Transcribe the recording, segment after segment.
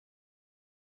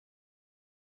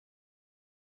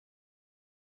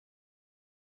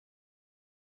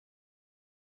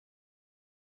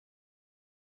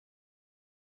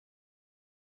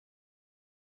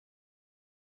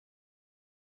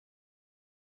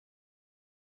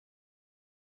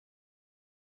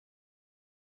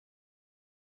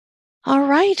All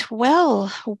right,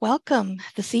 well, welcome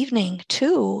this evening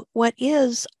to what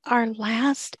is our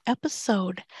last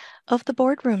episode of the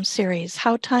Boardroom series,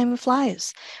 How Time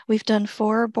Flies. We've done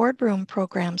 4 Boardroom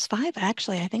programs, 5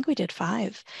 actually, I think we did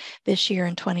 5 this year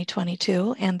in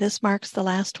 2022, and this marks the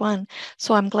last one.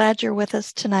 So I'm glad you're with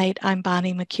us tonight. I'm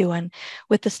Bonnie McEwen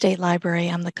with the State Library.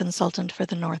 I'm the consultant for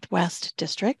the Northwest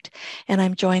District, and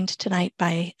I'm joined tonight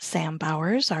by Sam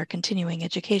Bowers, our continuing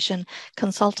education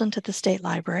consultant at the State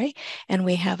Library. And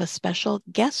we have a special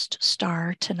guest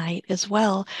star tonight as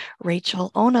well.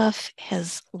 Rachel Onuff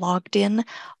has logged in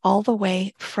all the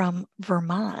way from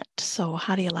Vermont. So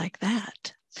how do you like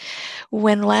that?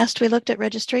 When last we looked at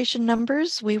registration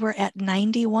numbers, we were at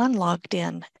 91 logged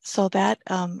in. So that,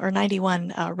 or 91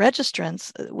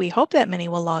 registrants, we hope that many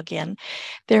will log in.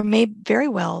 There may very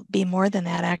well be more than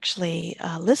that actually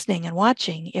listening and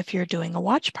watching if you're doing a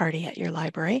watch party at your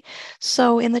library.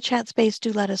 So in the chat space,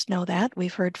 do let us know that.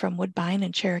 We've heard from Woodbine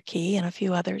and Cherokee and a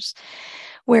few others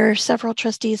where several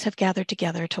trustees have gathered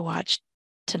together to watch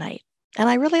tonight. And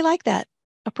I really like that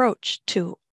approach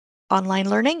to online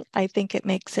learning. I think it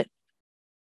makes it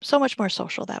so much more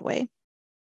social that way.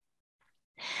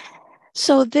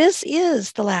 So this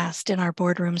is the last in our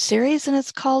Boardroom series, and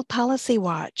it's called Policy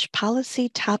Watch, Policy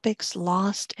Topics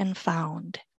Lost and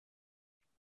Found.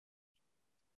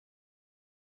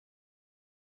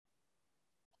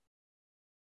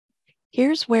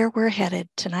 Here's where we're headed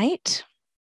tonight.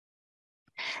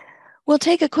 We'll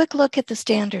take a quick look at the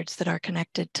standards that are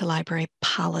connected to library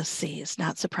policies.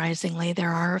 Not surprisingly,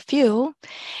 there are a few.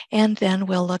 And then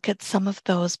we'll look at some of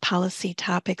those policy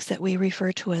topics that we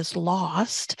refer to as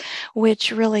lost,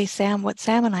 which really, what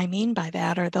Sam and I mean by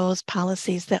that are those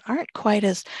policies that aren't quite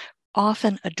as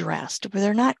often addressed, where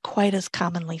they're not quite as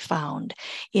commonly found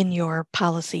in your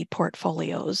policy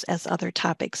portfolios as other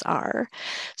topics are.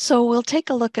 So we'll take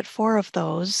a look at 4 of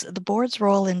those. The board's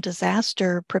role in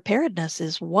disaster preparedness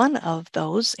is one of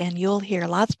those, and you'll hear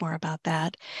lots more about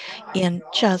that in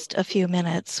just a few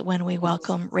minutes when we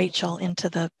welcome Rachel into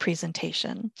the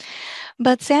presentation.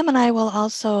 But Sam and I will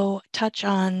also touch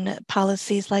on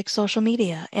policies like social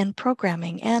media and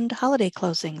programming and holiday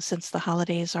closing, since the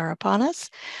holidays are upon us.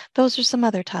 Those are some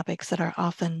other topics that are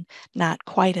often not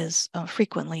quite as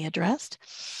frequently addressed.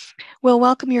 We'll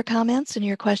welcome your comments and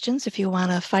your questions. If you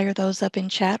want to fire those up in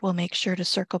chat, we'll make sure to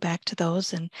circle back to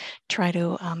those and try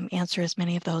to answer as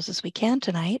many of those as we can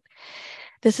tonight.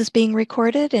 This is being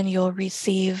recorded, and you'll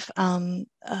receive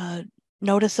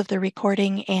notice of the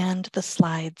recording and the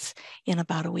slides in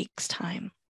about a week's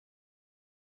time.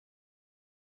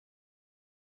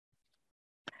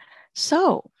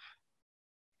 So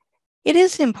it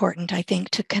is important, I think,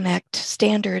 to connect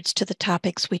standards to the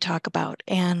topics we talk about,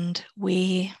 and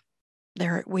we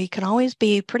can always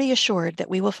be pretty assured that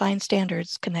we will find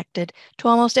standards connected to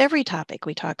almost every topic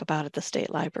we talk about at the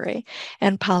State Library,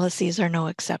 and policies are no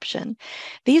exception.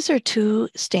 These are 2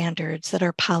 standards that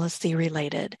are policy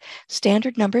related.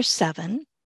 Standard number 7,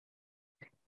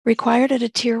 required at a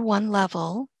Tier 1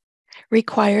 level,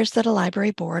 requires that a library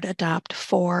board adopt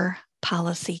 4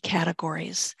 policy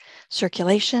categories: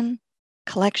 circulation,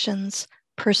 collections,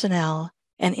 personnel,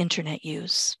 and internet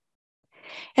use.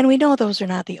 And we know those are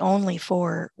not the only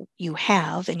 4 you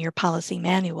have in your policy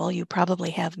manual. You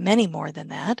probably have many more than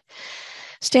that.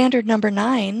 Standard number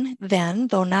 9, then,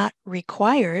 though not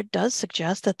required, does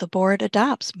suggest that the board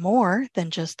adopts more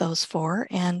than just those 4,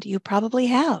 and you probably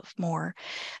have more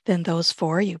than those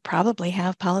 4. You probably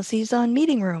have policies on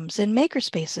meeting rooms and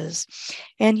makerspaces,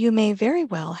 and you may very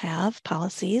well have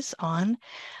policies on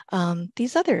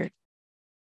these other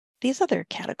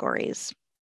categories,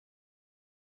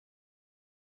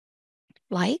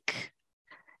 like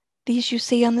these you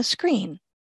see on the screen.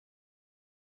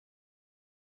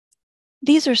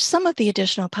 These are some of the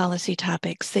additional policy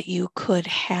topics that you could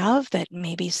have, that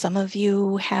maybe some of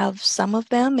you have some of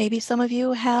them, maybe some of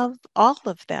you have all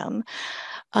of them.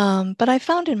 But I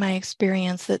found in my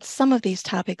experience that some of these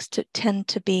topics tend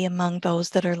to be among those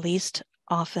that are least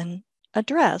often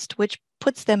addressed, which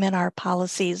puts them in our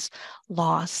policies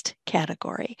lost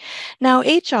category. Now,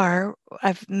 HR,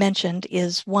 I've mentioned,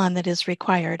 is one that is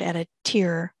required at a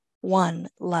Tier 1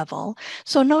 level.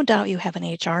 So no doubt you have an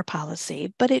HR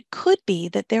policy, but it could be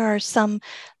that there are some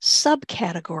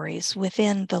subcategories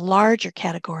within the larger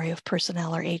category of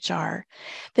personnel or HR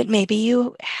that maybe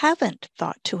you haven't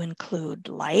thought to include.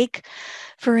 Like,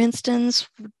 for instance,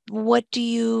 what do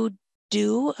you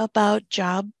do about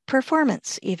job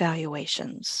performance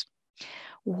evaluations?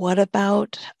 What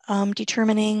about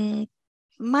determining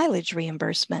mileage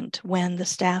reimbursement when the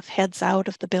staff heads out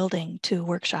of the building to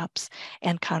workshops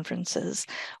and conferences?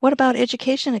 What about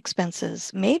education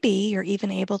expenses? Maybe you're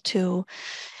even able to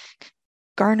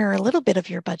garner a little bit of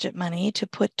your budget money to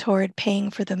put toward paying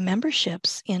for the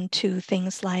memberships into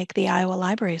things like the Iowa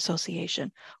Library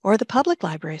Association or the Public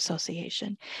Library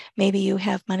Association. Maybe you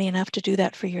have money enough to do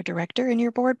that for your director and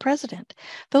your board president.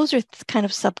 Those are kind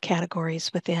of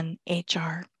subcategories within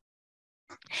HR.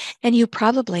 And you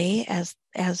probably, as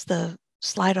the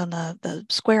slide on the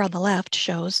square on the left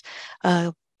shows,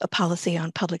 a policy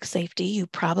on public safety, you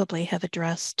probably have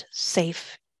addressed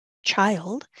safe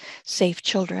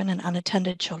children and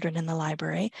unattended children in the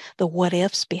library, the what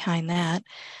ifs behind that.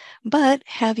 But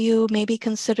have you maybe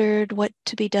considered what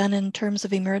to be done in terms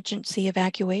of emergency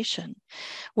evacuation?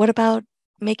 What about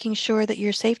making sure that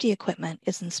your safety equipment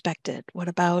is inspected? What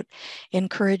about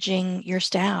encouraging your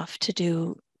staff to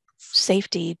do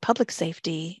public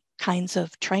safety kinds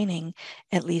of training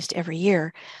at least every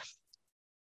year?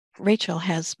 Rachel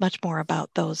has much more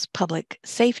about those public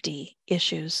safety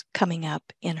issues coming up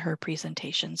in her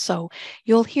presentation. So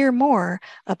you'll hear more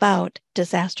about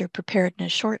disaster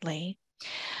preparedness shortly.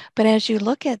 But as you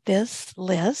look at this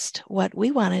list, what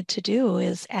we wanted to do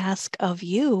is ask of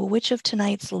you, which of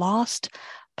tonight's lost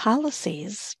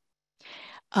policies,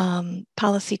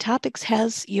 policy topics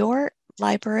has your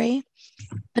library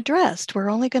addressed? We're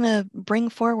only going to bring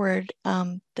forward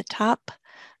the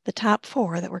top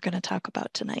 4 that we're going to talk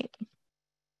about tonight.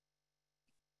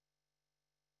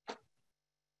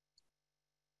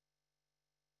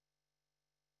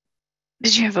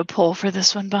 Did you have a poll for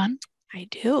this one, Bon? I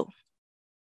do.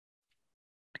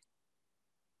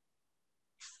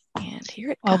 And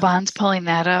here it While comes. Bon's pulling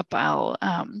that up, I'll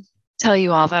tell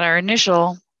you all that our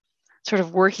initial sort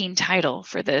of working title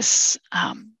for this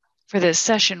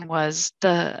session was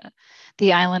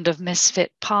the Island of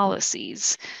Misfit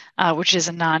Policies, which is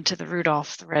a nod to the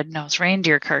Rudolph the Red-Nosed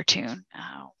Reindeer cartoon,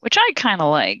 which I kind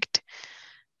of liked,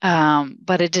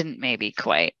 but it didn't maybe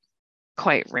quite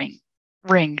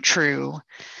ring true.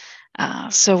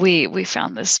 So we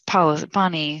found this policy.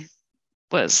 Bonnie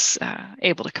was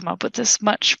able to come up with this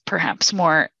much, perhaps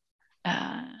more,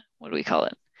 what do we call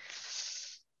it?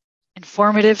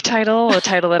 Informative title, a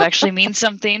title that actually means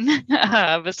something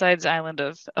besides Island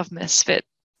of Misfit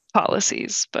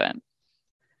Policies. But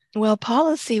well,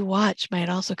 Policy Watch might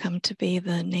also come to be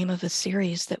the name of a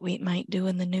series that we might do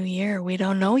in the new year. We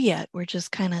don't know yet. We're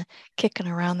just kind of kicking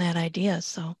around that idea.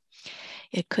 So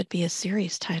it could be a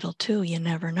series title too. You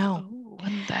never know. Oh,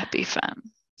 wouldn't that be fun?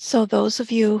 So those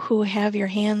of you who have your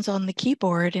hands on the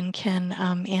keyboard and can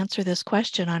answer this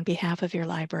question on behalf of your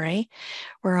library,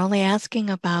 we're only asking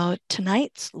about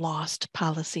tonight's lost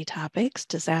policy topics: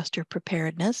 disaster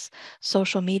preparedness,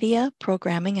 social media,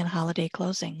 programming, and holiday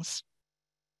closings.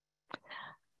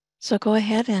 So go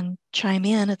ahead and chime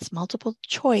in. It's multiple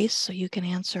choice, so you can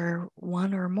answer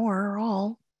one or more or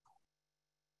all.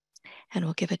 And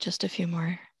we'll give it just a few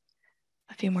more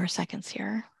seconds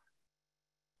here.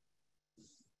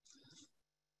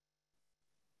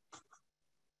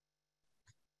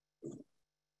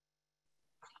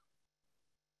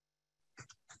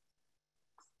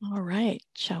 All right,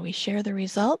 shall we share the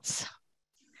results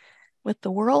with the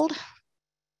world?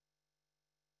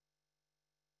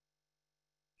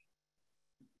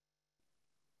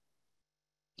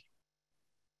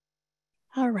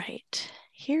 All right,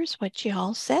 here's what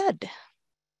y'all said.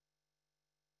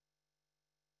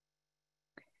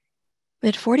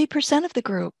 That 40% of the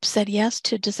group said yes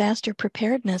to disaster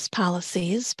preparedness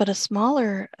policies, but a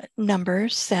smaller number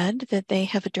said that they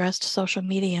have addressed social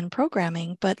media and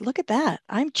programming. But look at that.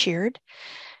 I'm cheered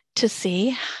to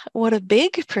see what a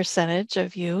big percentage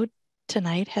of you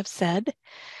tonight have said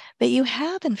that you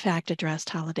have in fact addressed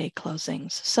holiday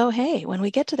closings. So hey, when we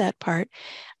get to that part,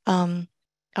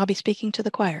 I'll be speaking to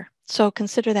the choir. So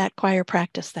consider that choir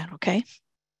practice then, okay?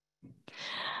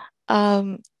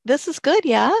 This is good,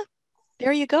 yeah?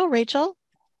 There you go, Rachel.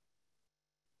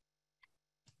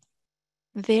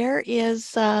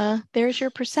 There's your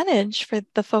percentage for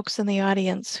the folks in the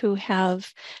audience who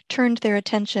have turned their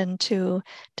attention to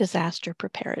disaster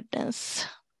preparedness.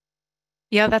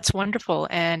 Yeah, that's wonderful.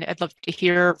 And I'd love to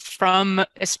hear from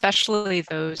especially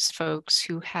those folks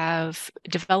who have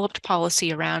developed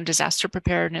policy around disaster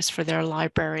preparedness for their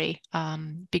library.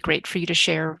 Be great for you to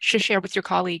share with your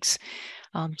colleagues.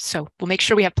 So we'll make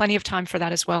sure we have plenty of time for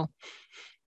that as well.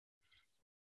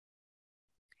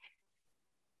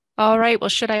 All right, well,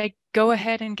 should I go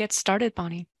ahead and get started,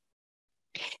 Bonnie?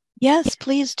 Yes,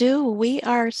 please do. We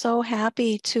are so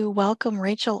happy to welcome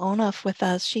Rachel Onuff with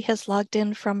us. She has logged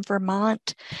in from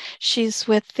Vermont. She's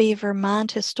with the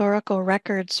Vermont Historical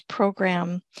Records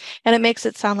Program, and it makes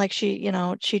it sound like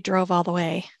she drove all the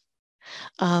way.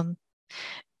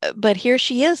 But here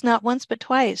she is, not once but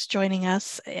twice, joining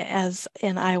us as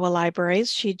in Iowa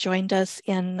Libraries. She joined us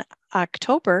in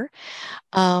October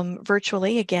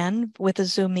virtually again with a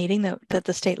Zoom meeting that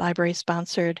the State Library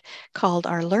sponsored called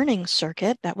our Learning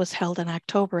Circuit. That was held in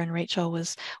October, and Rachel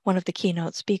was one of the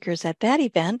keynote speakers at that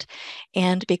event.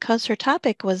 And because her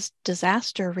topic was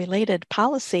disaster-related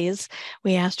policies,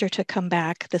 we asked her to come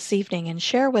back this evening and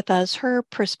share with us her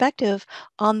perspective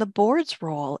on the board's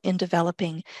role in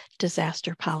developing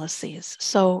disaster policies.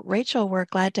 So Rachel, we're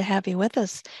glad to have you with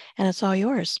us, and it's all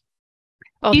yours.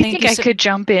 Oh, you think I could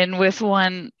jump in with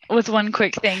one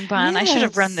quick thing, Bon? Yes. I should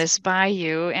have run this by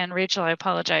you. And Rachel, I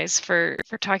apologize for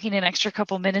talking an extra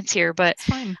couple minutes here, but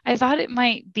I thought it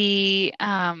might be,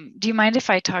 do you mind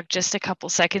if I talk just a couple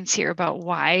seconds here about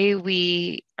why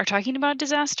we are talking about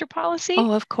disaster policy?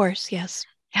 Oh, of course, yes.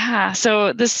 Yeah,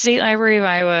 so the State Library of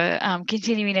Iowa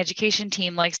continuing education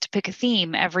team likes to pick a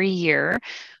theme every year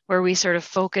where we sort of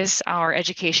focus our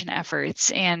education efforts.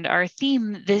 And our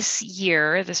theme this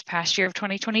past year of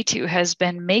 2022, has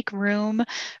been Make Room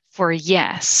for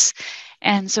Yes.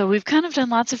 And so we've kind of done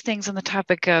lots of things on the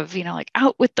topic of, like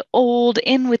out with the old,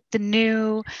 in with the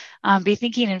new, be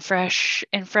thinking in fresh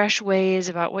ways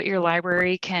about what your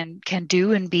library can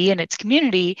do and be in its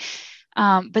community.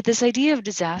 But this idea of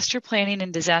disaster planning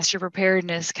and disaster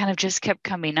preparedness kind of just kept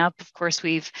coming up. Of course,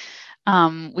 we've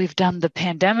done the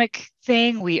pandemic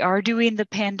thing. We are doing the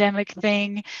pandemic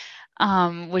thing,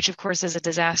 which of course is a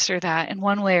disaster that in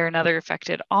one way or another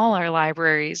affected all our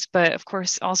libraries. But of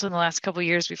course, also in the last couple of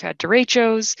years, we've had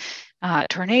derechos,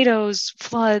 tornadoes,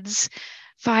 floods,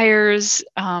 fires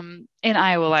in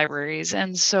Iowa libraries.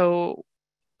 And so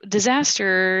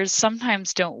disasters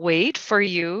sometimes don't wait for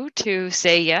you to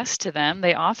say yes to them.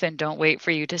 They often don't wait for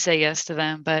you to say yes to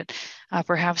them, but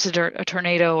perhaps a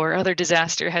tornado or other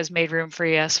disaster has made room for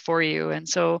yes for you. And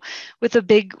so with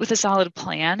a solid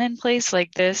plan in place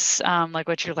like this, like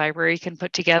what your library can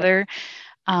put together,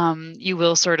 you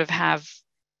will sort of have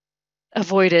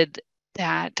avoided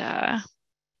that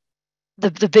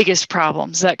the biggest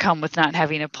problems that come with not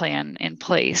having a plan in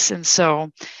place. And so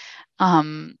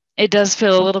it does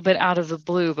feel a little bit out of the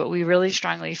blue, but we really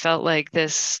strongly felt like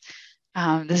this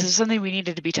is something we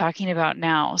needed to be talking about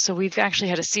now. So we've actually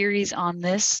had a series on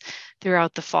this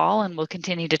throughout the fall, and we'll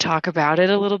continue to talk about it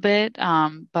a little bit.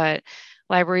 But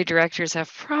library directors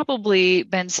have probably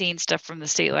been seeing stuff from the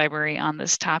State Library on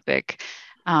this topic.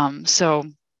 So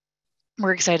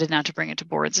we're excited now to bring it to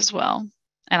boards as well.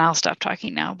 And I'll stop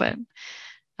talking now, but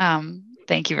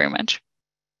thank you very much.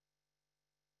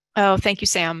 Oh, thank you,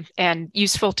 Sam. And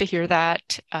useful to hear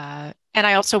that. And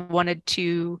I also wanted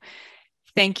to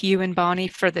thank you and Bonnie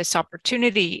for this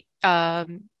opportunity,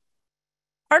 partly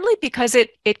because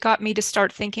it got me to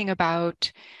start thinking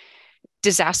about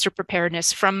disaster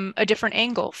preparedness from a different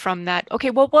angle, from that,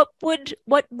 okay, well, what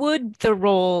would the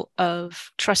role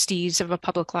of trustees of a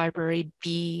public library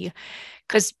be?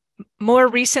 Because more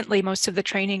recently, most of the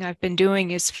training I've been doing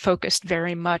is focused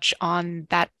very much on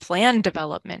that plan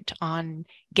development, on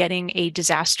getting a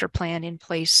disaster plan in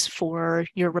place for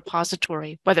your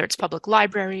repository, whether it's public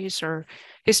libraries or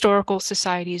historical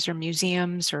societies or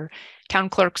museums or town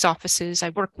clerks' offices. I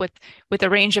work with a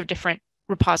range of different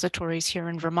repositories here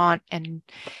in Vermont,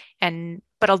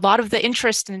 but a lot of the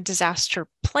interest in disaster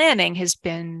planning has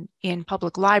been in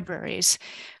public libraries.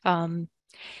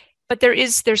 But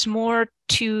there's more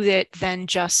to it than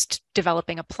just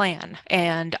developing a plan.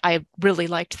 And I really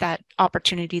liked that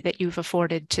opportunity that you've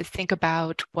afforded to think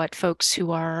about what folks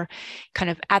who are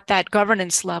kind of at that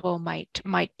governance level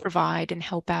might provide and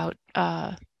help out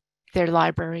their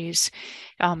libraries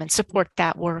and support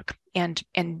that work and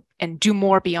do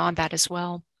more beyond that as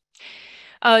well.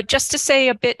 Just to say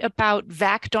a bit about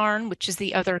VACDARN, which is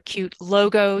the other cute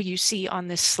logo you see on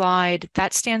this slide,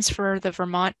 that stands for the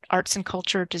Vermont Arts and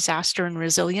Culture Disaster and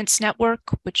Resilience Network,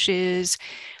 which is,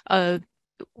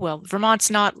 Vermont's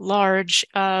not large,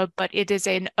 but it is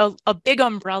a big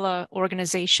umbrella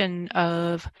organization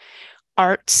of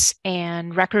arts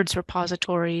and records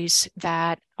repositories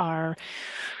that are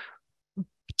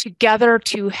together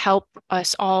to help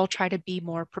us all try to be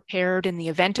more prepared in the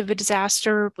event of a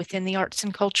disaster within the arts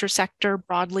and culture sector,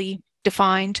 broadly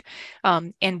defined.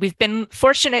 And we've been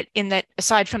fortunate in that,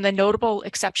 aside from the notable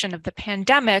exception of the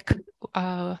pandemic,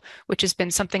 which has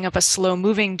been something of a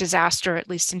slow-moving disaster, at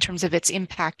least in terms of its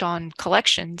impact on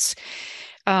collections,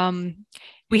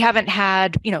 we haven't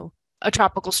had, a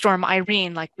tropical storm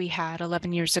Irene like we had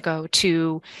 11 years ago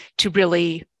to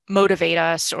really motivate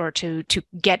us or to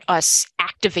get us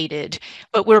activated,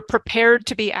 but we're prepared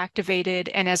to be activated.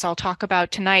 And as I'll talk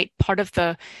about tonight, part of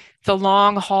the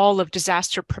long haul of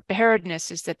disaster preparedness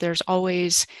is that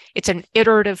it's an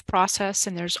iterative process,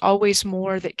 and there's always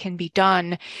more that can be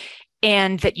done,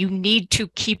 and that you need to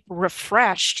keep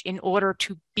refreshed in order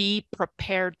to be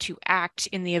prepared to act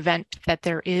in the event that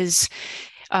there is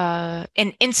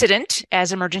an incident,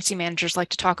 as emergency managers like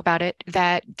to talk about it,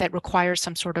 that requires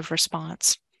some sort of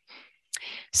response.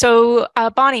 So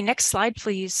Bonnie, next slide,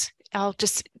 please. I'll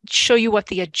just show you what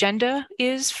the agenda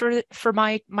is for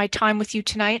my time with you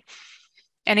tonight.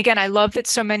 And again, I love that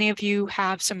so many of you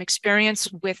have some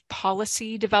experience with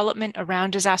policy development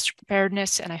around disaster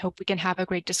preparedness, and I hope we can have a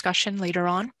great discussion later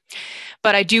on.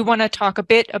 But I do want to talk a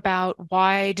bit about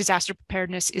why disaster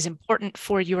preparedness is important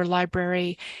for your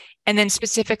library, and then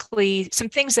specifically some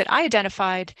things that I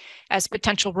identified as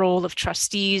potential role of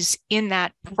trustees in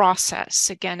that process.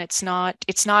 Again, it's not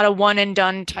a one and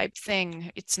done type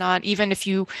thing. It's not, even if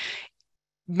you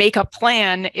make a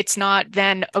plan, it's not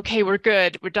then, okay, we're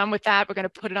good, we're done with that, we're going to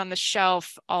put it on the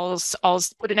shelf, I'll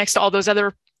put it next to all those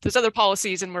other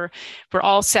policies, and we're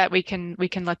all set. We can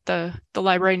let the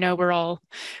library know we're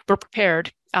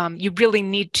prepared. You really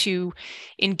need to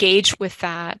engage with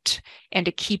that, and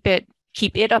to keep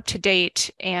it up to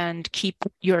date, and keep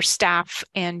your staff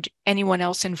and anyone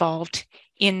else involved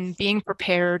in being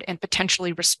prepared and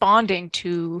potentially responding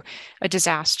to a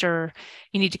disaster.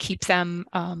 You need to keep them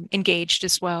engaged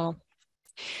as well.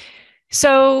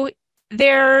 So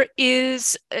there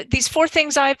is these 4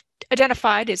 things I've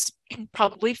identified is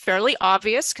probably fairly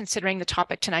obvious considering the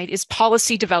topic tonight, is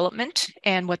policy development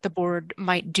and what the board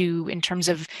might do in terms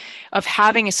of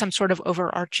having some sort of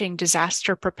overarching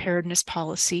disaster preparedness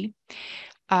policy.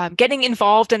 Getting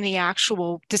involved in the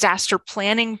actual disaster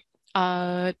planning,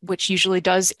 which usually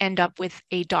does end up with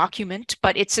a document,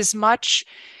 but it's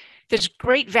there's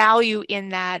great value in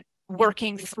that,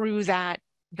 working through that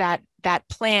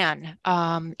plan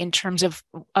in terms of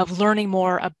learning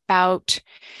more about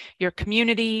your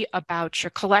community, about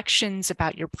your collections,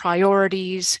 about your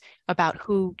priorities, about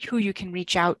who you can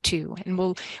reach out to. And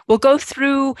we'll go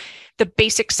through the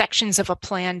basic sections of a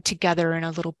plan together in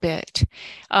a little bit.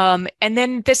 And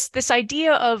then this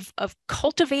idea of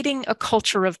cultivating a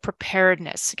culture of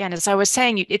preparedness. Again, as I was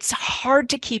saying, it's hard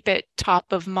to keep it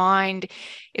top of mind.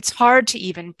 It's hard to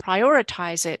even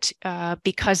prioritize it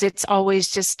because it's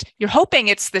always just, you're hoping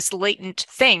it's this latent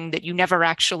thing that you never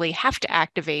actually have to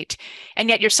activate. And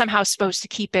yet you're somehow supposed to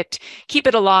keep it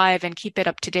alive and keep it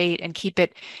up to date and keep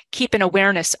an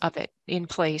awareness of it in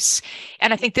place.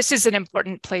 And I think this is an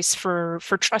important place for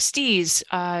trustees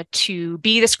to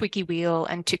be the squeaky wheel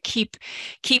and to keep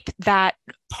that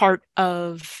part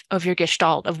of your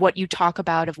gestalt, of what you talk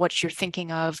about, of what you're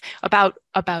thinking of, about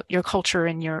your culture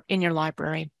in your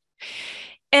library.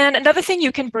 And another thing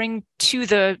you can bring to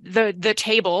the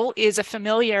table is a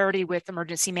familiarity with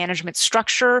emergency management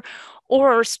structure,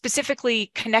 or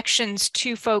specifically connections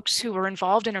to folks who are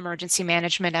involved in emergency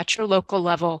management at your local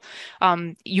level.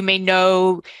 You may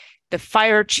know the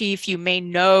fire chief, you may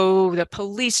know the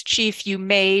police chief, you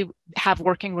may have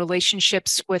working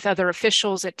relationships with other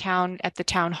officials at the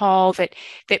town hall that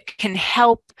can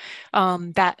help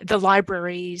that the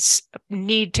libraries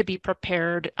need to be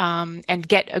prepared and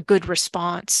get a good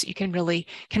response. You can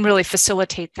really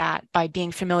facilitate that by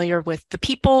being familiar with the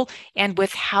people and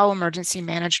with how emergency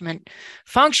management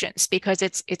functions, because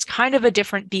it's kind of a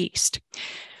different beast.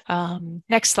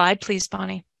 Next slide, please,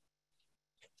 Bonnie.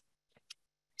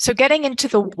 So getting into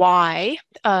the why,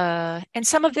 and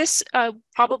some of this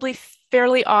probably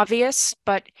fairly obvious,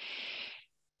 but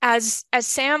as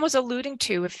Sam was alluding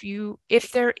to,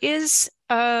 if there is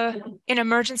an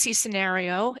emergency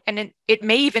scenario, and it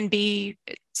may even be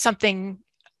something,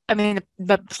 I mean,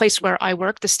 the place where I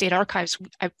work, the State Archives,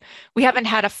 we haven't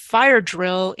had a fire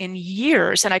drill in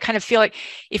years. And I kind of feel like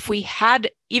if we had,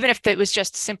 even if it was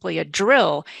just simply a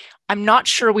drill, I'm not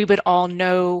sure we would all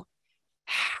know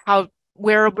how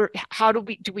do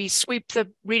we sweep the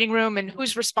reading room, and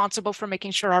who's responsible for making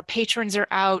sure our patrons are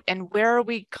out, and where are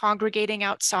we congregating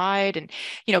outside? And,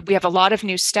 we have a lot of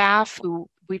new staff who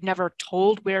we've never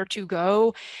told where to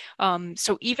go.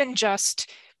 So even just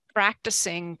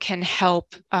practicing can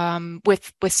help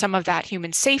with some of that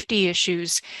human safety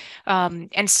issues.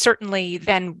 And certainly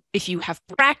then if you have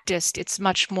practiced, it's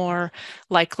much more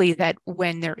likely that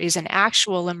when there is an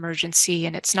actual emergency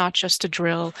and it's not just a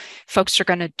drill, folks are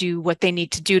going to do what they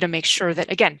need to do to make sure that,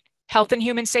 again, health and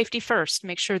human safety first,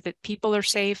 make sure that people are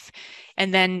safe.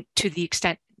 And then to the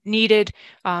extent needed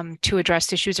to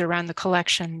address issues around the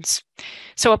collections.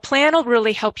 So a plan will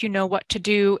really help you know what to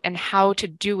do and how to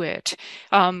do it,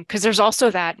 because there's also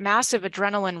that massive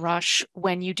adrenaline rush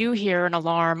when you do hear an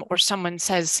alarm or someone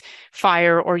says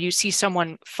fire, or you see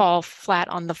someone fall flat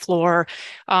on the floor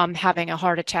having a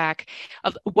heart attack.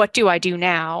 Of what do I do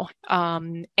now?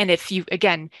 And if you,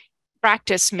 again,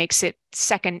 practice makes it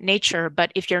second nature,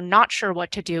 but if you're not sure what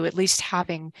to do, at least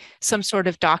having some sort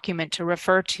of document to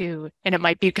refer to, and it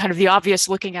might be kind of the obvious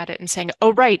looking at it and saying,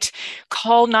 oh, right,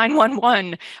 call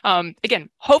 911. Again,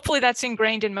 hopefully that's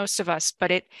ingrained in most of us,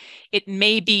 but it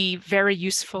may be very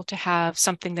useful to have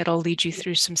something that'll lead you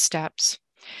through some steps.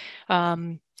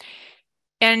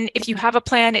 And if you have a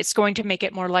plan, it's going to make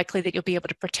it more likely that you'll be able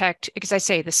to protect, because I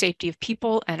say, the safety of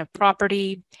people and of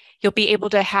property. You'll be able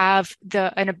to have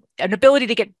an ability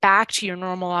to get back to your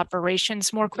normal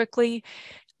operations more quickly,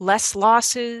 less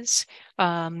losses,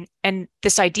 and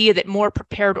this idea that more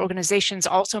prepared organizations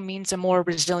also means a more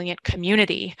resilient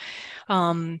community.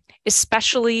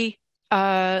 Especially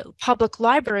public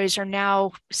libraries are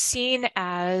now seen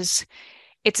as,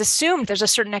 it's assumed, there's a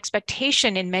certain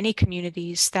expectation in many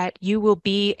communities that you will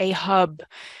be a hub,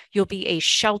 you'll be a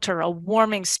shelter, a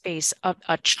warming space,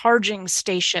 a charging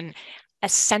station, a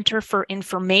center for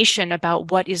information about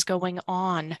what is going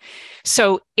on.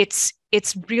 So it's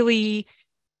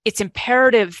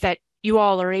imperative that you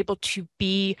all are able to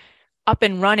be up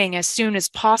and running as soon as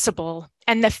possible.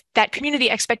 And that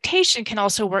community expectation can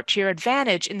also work to your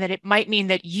advantage, in that it might mean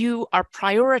that you are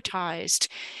prioritized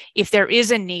if there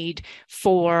is a need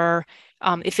for,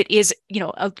 if it is,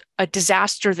 a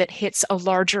disaster that hits a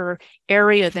larger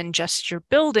area than just your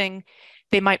building,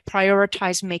 they might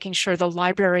prioritize making sure the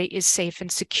library is safe and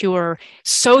secure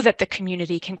so that the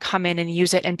community can come in and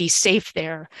use it and be safe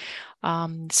there.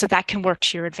 So that can work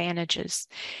to your advantages.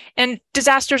 And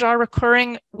disasters are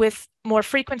recurring with more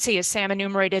frequency, as Sam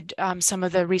enumerated some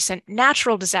of the recent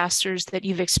natural disasters that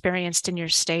you've experienced in your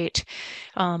state.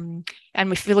 And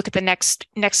if you look at the next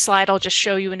slide, I'll just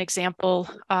show you an example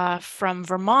from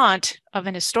Vermont of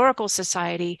an historical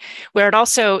society where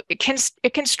it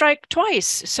can strike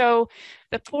twice. So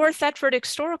the Poor Thetford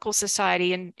Historical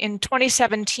Society in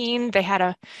 2017, they had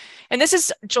and this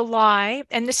is July,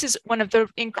 and this is one of the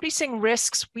increasing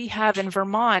risks we have in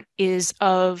Vermont is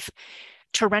of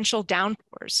torrential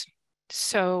downpours.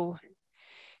 So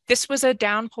this was a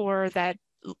downpour that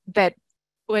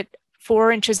put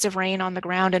 4 inches of rain on the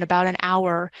ground in about an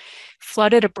hour,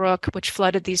 flooded a brook, which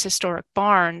flooded these historic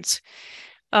barns.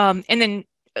 And then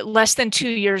less than 2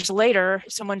 years later,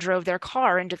 someone drove their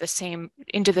car into the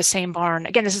same barn.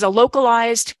 Again, this is a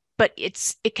localized, but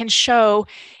it can show,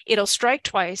 it'll strike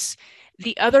twice.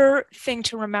 The other thing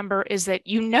to remember is that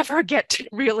you never get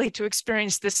to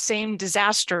experience the same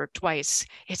disaster twice.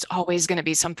 It's always going to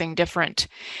be something different,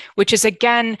 which is,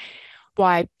 again,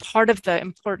 why part of the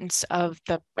importance of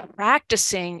the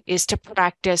practicing is to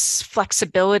practice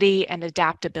flexibility and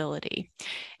adaptability,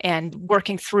 and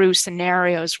working through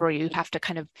scenarios where you have to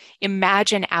kind of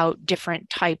imagine out different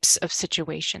types of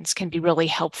situations can be really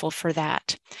helpful for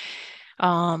that.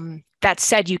 That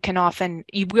said,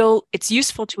 it's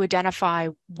useful to identify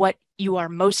what you are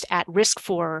most at risk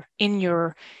for in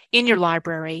your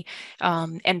library,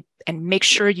 and make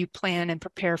sure you plan and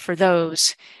prepare for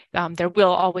those. There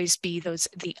will always be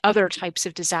the other types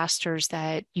of disasters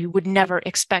that you would never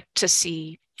expect to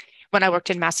see. When I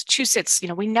worked in Massachusetts,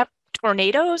 we never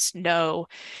tornadoes, no.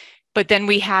 But then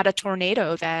we had a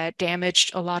tornado that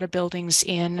damaged a lot of buildings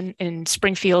in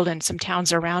Springfield and some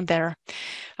towns around there.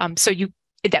 So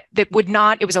that would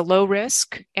not, it was a low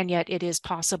risk, and yet it is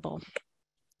possible.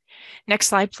 Next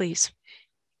slide, please.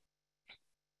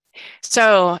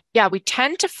 So yeah, we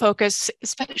tend to focus,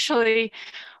 especially,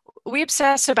 we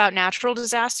obsess about natural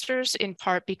disasters in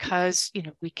part because,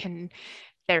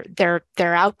 they're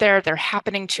out there, they're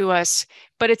happening to us,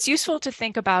 but it's useful to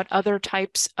think about other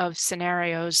types of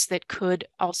scenarios that could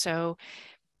also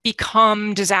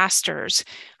become disasters.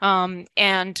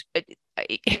 And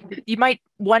you might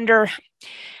wonder,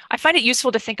 I find it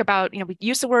useful to think about, we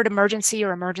use the word emergency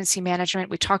or emergency management.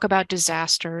 We talk about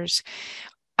disasters.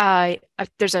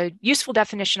 There's a useful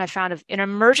definition I found of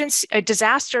a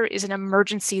disaster is an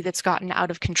emergency that's gotten out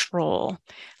of control,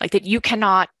 like that you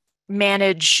cannot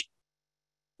manage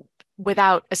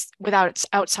without its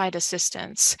outside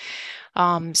assistance.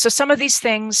 So some of these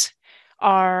things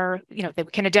are, that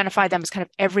we can identify them as kind of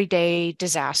everyday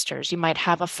disasters. You might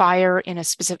have a fire in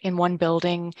one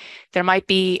building. There might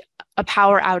be a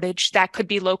power outage that could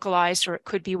be localized or it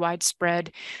could be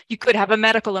widespread. You could have a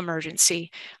medical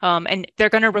emergency, and they're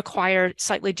going to require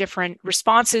slightly different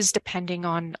responses depending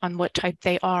on what type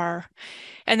they are.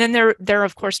 And then there are,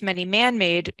 of course, many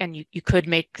man-made, and you could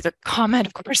make the comment,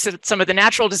 of course, that some of the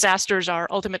natural disasters are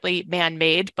ultimately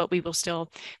man-made, but we will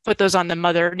still put those on the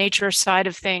Mother Nature side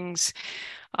of things.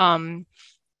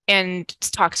 And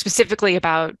talk specifically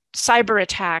about cyber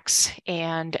attacks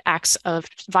and acts of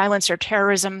violence or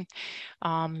terrorism.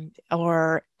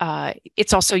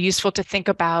 It's also useful to think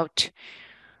about,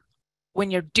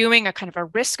 when you're doing a kind of a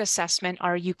risk assessment,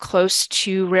 are you close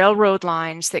to railroad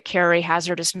lines that carry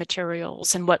hazardous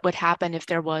materials? And what would happen if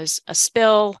there was a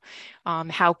spill?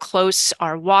 How close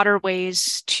are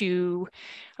waterways to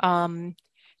and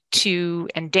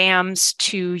dams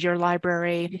to your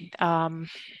library?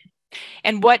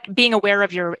 And what being aware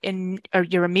of your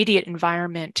immediate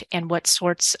environment and what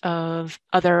sorts of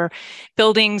other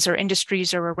buildings or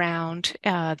industries are around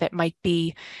that might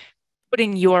be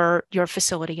putting your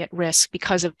facility at risk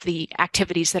because of the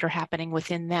activities that are happening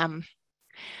within them.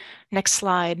 Next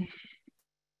slide.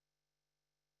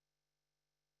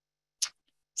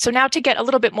 So now to get a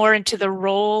little bit more into the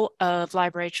role of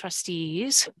library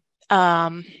trustees.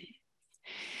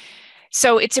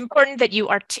 So it's important that you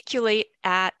articulate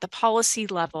at the policy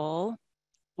level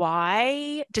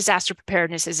why disaster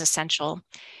preparedness is essential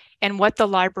and what the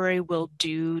library will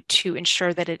do to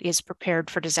ensure that it is prepared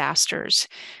for disasters.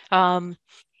 And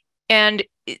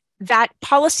that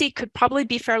policy could probably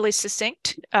be fairly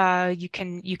succinct. You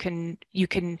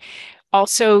can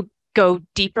also go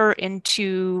deeper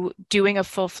into doing a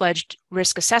full-fledged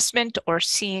risk assessment or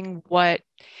seeing what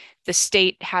the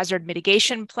state hazard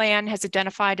mitigation plan has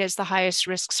identified as the highest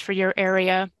risks for your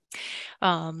area.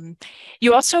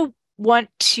 You also want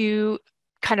to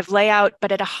kind of lay out,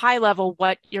 but at a high level,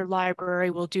 what your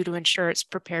library will do to ensure it's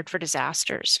prepared for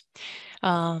disasters.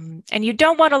 And you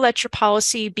don't want to let your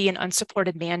policy be an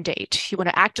unsupported mandate. You want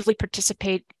to actively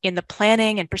participate in the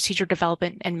planning and procedure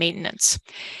development and maintenance.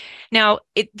 Now,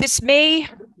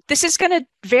 this is going to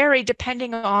vary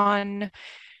depending on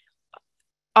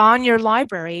your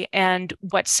library and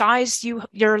what size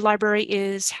your library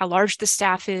is, how large the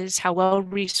staff is, how well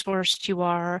resourced you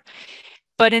are.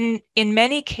 But in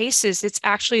many cases, it's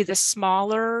actually the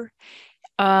smaller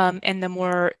and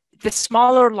the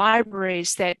smaller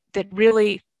libraries that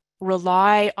really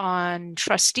rely on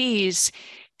trustees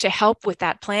to help with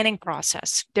that planning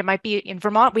process. There might be, in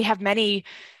Vermont, we have many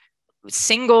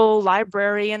single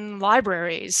librarian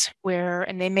libraries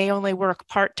and they may only work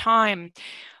part-time,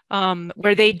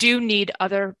 where they do need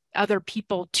other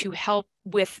people to help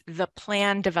with the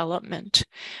plan development.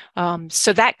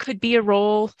 So that could be a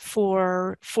role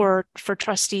for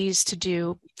trustees to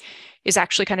do, is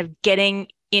actually kind of getting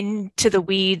into the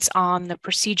weeds on the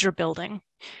procedure building.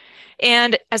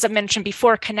 And as I mentioned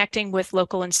before, connecting with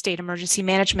local and state emergency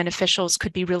management officials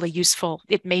could be really useful.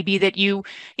 It may be that you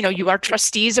are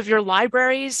trustees of your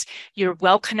libraries, you're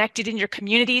well connected in your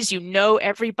communities, you know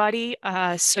everybody,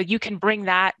 so you can bring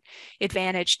that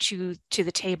advantage to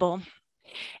the table.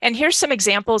 And here's some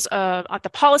examples at the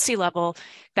policy level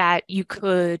that you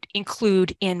could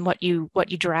include in what you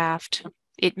draft.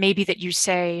 It may be that you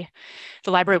say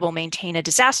the library will maintain a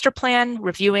disaster plan,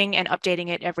 reviewing and updating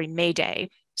it every May Day.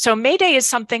 So May Day is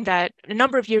something that a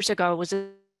number of years ago was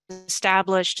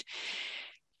established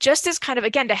just as kind of,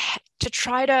 again, to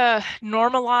try to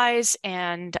normalize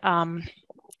and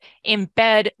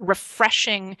embed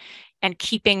refreshing and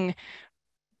keeping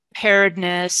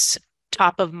preparedness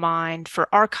top of mind for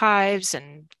archives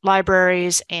and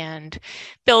libraries and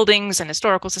buildings and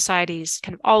historical societies,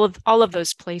 kind of all of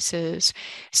those places.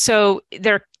 So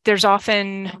there's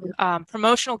often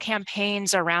promotional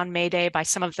campaigns around May Day by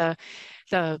some of the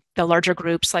larger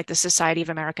groups like the Society of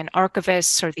American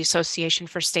Archivists or the Association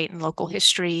for State and Local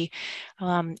History,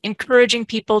 encouraging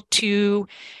people to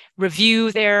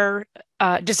review their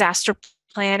disaster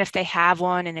plan if they have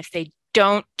one, and if they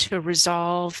don't, to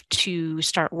resolve to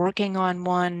start working on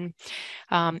one.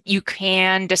 You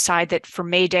can decide that for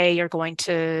May Day, you're going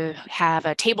to have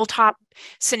a tabletop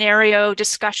scenario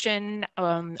discussion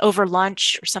over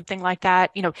lunch or something like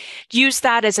that. Use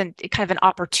that as kind of an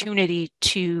opportunity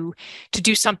to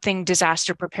do something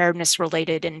disaster preparedness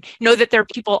related, and know that there are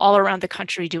people all around the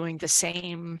country doing the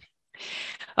same.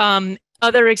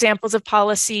 Other examples of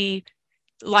policy,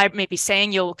 maybe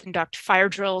saying you'll conduct fire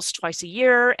drills twice a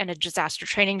year and a disaster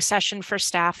training session for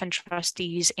staff and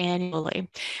trustees annually.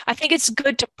 I think it's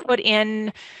good to put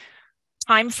in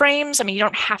timeframes. I mean, you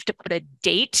don't have to put a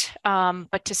date,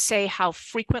 but to say how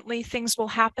frequently things will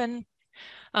happen.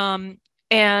 And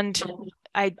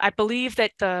I believe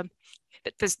that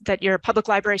that your public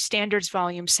library standards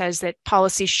volume says that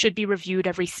policies should be reviewed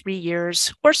every 3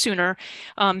 years or sooner.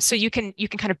 So you can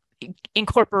kind of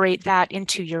incorporate that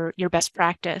into your best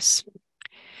practice.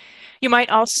 You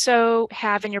might also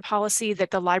have in your policy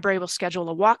that the library will schedule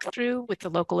a walkthrough with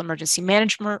the local emergency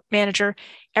manager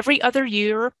every other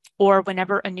year or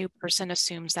whenever a new person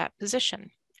assumes that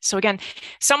position. So again,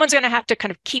 someone's going to have to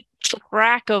kind of keep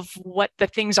track of what the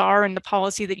things are in the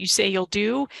policy that you say you'll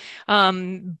do.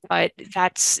 But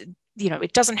that's,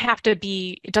 it doesn't have to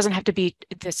be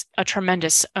a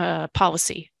tremendous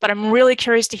policy. But I'm really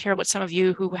curious to hear what some of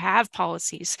you who have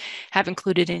policies have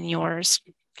included in yours.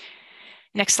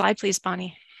 Next slide, please,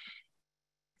 Bonnie.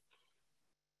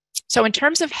 So in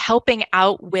terms of helping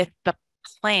out with the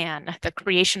plan, the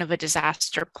creation of a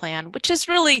disaster plan, which is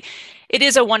really, it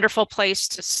is a wonderful place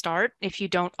to start if you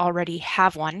don't already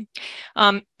have one,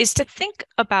 is to think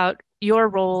about your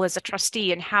role as a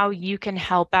trustee and how you can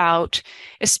help out,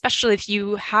 especially if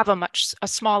you have a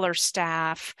smaller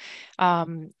staff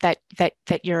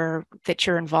that you're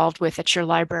involved with at your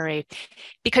library,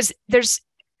 because there's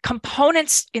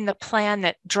components in the plan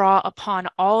that draw upon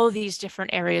all of these different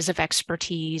areas of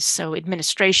expertise. So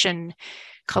administration,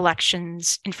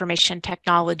 collections, information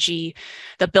technology,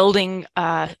 the building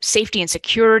safety and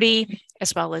security,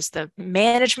 as well as the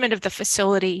management of the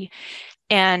facility,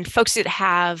 and folks that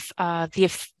have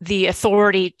the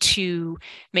authority to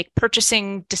make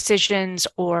purchasing decisions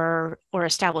or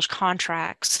establish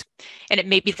contracts. And it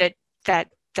may be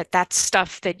that's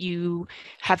stuff that you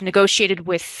have negotiated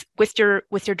with your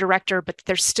director, but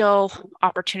there's still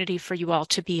opportunity for you all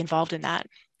to be involved in that.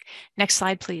 Next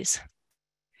slide, please.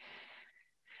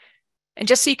 And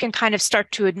just so you can kind of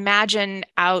start to imagine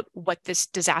out what this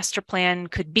disaster plan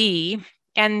could be,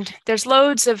 and there's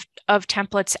loads of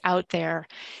templates out there,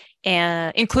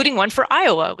 including one for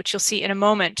Iowa, which you'll see in a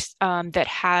moment, that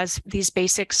has these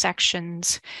basic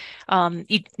sections.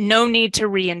 No need to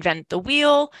reinvent the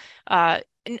wheel.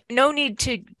 No need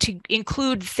to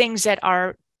include things that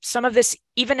are, some of this,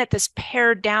 even at this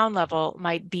pared down level,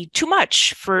 might be too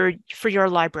much for your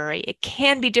library. It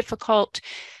can be difficult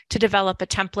to develop a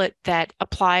template that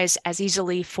applies as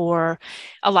easily for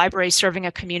a library serving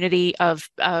a community of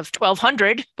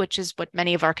 1,200, which is what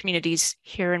many of our communities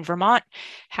here in Vermont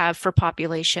have for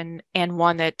population, and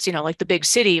one that's, like the big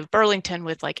city of Burlington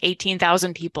with like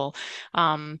 18,000 people.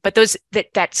 But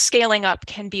that scaling up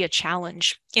can be a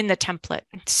challenge in the template.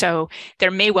 So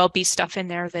there may well be stuff in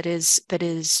there that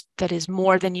is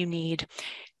more than you need.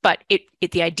 But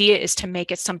the idea is to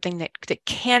make it something that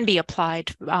can be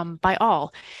applied by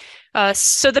all.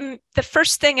 So the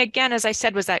first thing, again, as I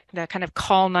said, was that kind of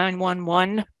call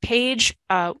 911 page,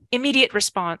 immediate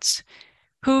response.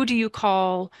 Who do you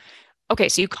call? Okay,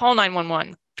 so you call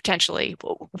 911 potentially.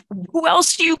 Who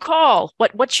else do you call?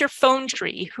 What's your phone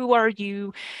tree? Who are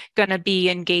you going to be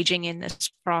engaging in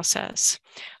this process?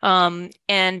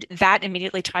 And that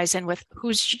immediately ties in with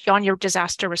who's on your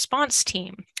disaster response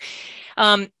team.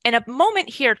 And a moment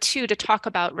here too to talk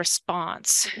about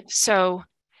response. So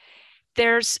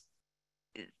there's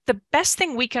the best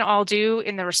thing we can all do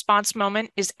in the response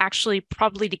moment is actually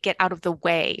probably to get out of the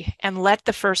way and let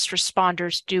the first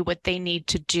responders do what they need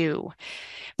to do.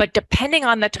 But depending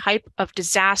on the type of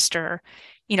disaster,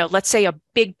 let's say a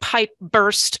big pipe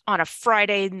burst on a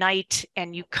Friday night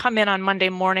and you come in on Monday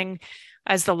morning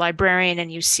as the librarian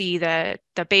and you see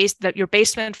your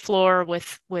basement floor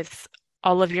with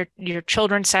all of your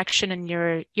children's section and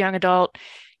your young adult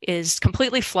is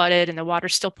completely flooded and the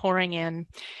water's still pouring in.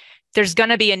 There's going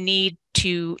to be a need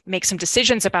to make some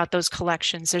decisions about those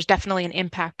collections. There's definitely an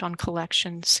impact on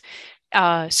collections.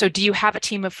 So do you have a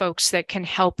team of folks that can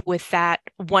help with that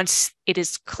once it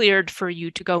is cleared for you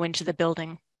to go into the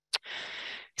building?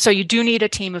 So you do need a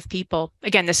team of people.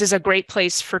 Again, this is a great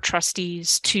place for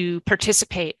trustees to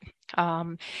participate.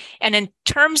 And in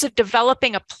terms of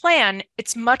developing a plan,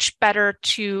 it's much better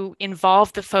to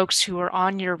involve the folks who are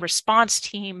on your response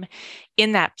team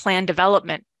in that plan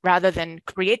development rather than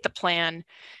create the plan.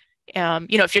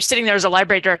 If you're sitting there as a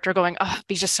library director going, oh, it'd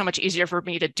be just so much easier for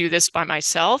me to do this by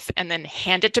myself and then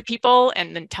hand it to people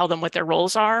and then tell them what their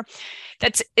roles are,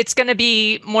 it's going to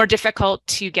be more difficult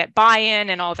to get buy-in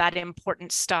and all that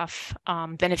important stuff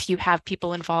than if you have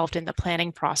people involved in the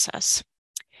planning process.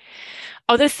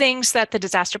 Other things that the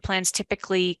disaster plans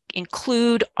typically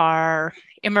include are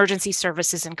emergency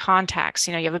services and contacts.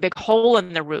 You have a big hole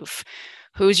in the roof.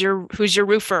 Who's your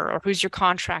roofer or who's your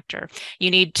contractor?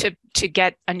 You need to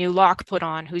get a new lock put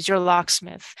on. Who's your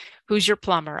locksmith? Who's your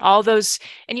plumber? All those,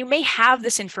 and you may have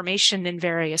this information in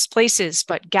various places,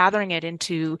 but gathering it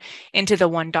into the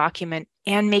one document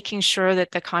and making sure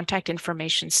that the contact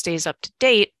information stays up to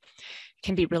date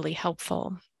can be really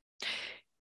helpful.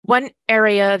 One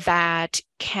area that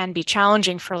can be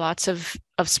challenging for lots of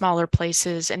smaller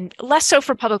places, and less so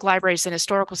for public libraries than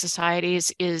historical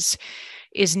societies, is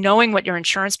knowing what your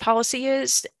insurance policy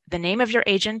is, the name of your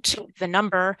agent, the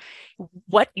number,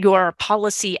 what your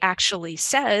policy actually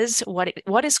says,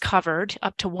 what is covered,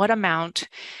 up to what amount,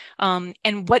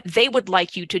 and what they would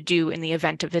like you to do in the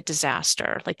event of a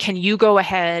disaster. Like, can you go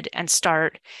ahead and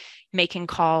start making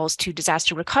calls to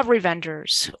disaster recovery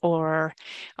vendors, or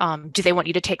do they want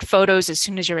you to take photos as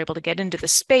soon as you're able to get into the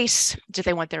space? Do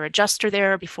they want their adjuster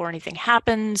there before anything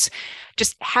happens?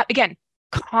 Just again,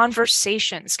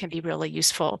 conversations can be really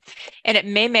useful, and it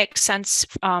may make sense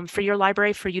for your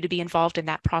library for you to be involved in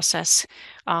that process,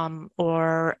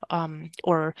 or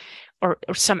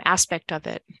some aspect of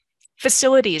it.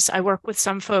 Facilities, I work with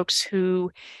some folks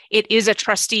who it is a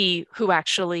trustee who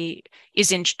actually is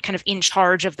kind of in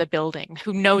charge of the building,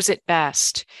 who knows it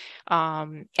best,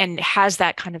 and has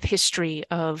that kind of history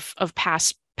of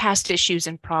past issues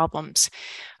and problems.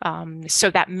 So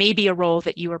that may be a role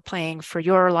that you are playing for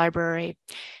your library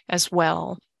as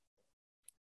well.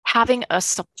 Having a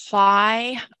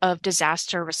supply of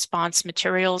disaster response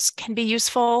materials can be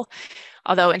useful,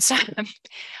 although in some,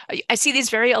 I see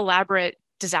these very elaborate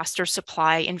disaster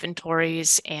supply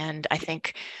inventories, and I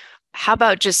think, how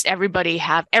about just every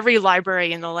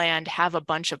library in the land have a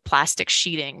bunch of plastic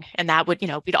sheeting, and that would,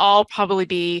 we'd all probably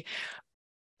be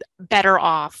better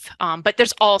off. But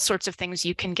there's all sorts of things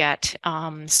you can get.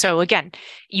 So again,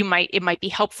 it might be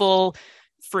helpful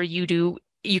for you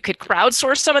could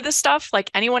crowdsource some of this stuff. Like,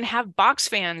 anyone have box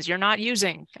fans you're not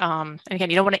using? And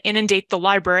again, you don't want to inundate the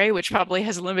library, which probably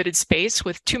has limited space,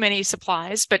 with too many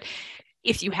supplies. But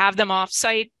if you have them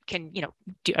offsite,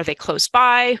 are they close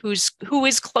by? Who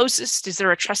is closest? Is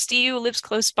there a trustee who lives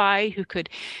close by who could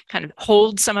kind of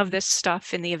hold some of this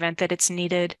stuff in the event that it's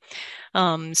needed?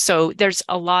 So there's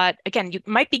a lot. Again, you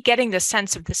might be getting the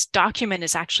sense of this document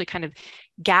is actually kind of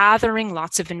gathering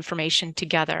lots of information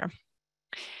together.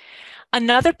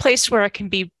 Another place where it can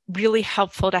be really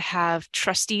helpful to have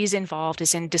trustees involved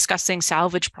is in discussing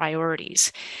salvage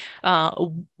priorities.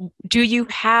 Do you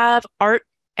have art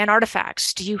and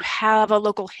artifacts? Do you have a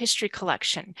local history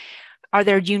collection? Are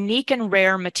there unique and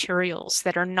rare materials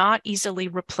that are not easily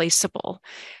replaceable?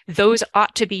 Those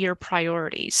ought to be your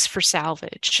priorities for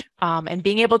salvage. And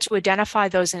being able to identify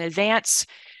those in advance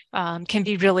can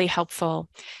be really helpful.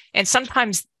 And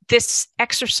sometimes this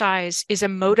exercise is a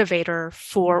motivator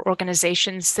for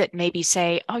organizations that maybe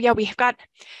say, oh yeah, we got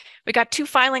 2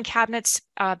 filing cabinets.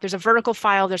 There's a vertical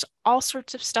file. There's all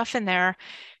sorts of stuff in there.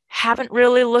 Haven't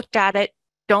really looked at it.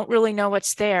 Don't really know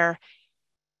what's there.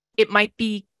 It might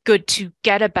be good to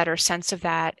get a better sense of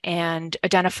that and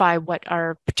identify what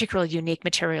are particularly unique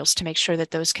materials to make sure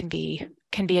that those can be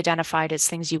identified as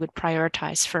things you would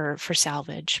prioritize for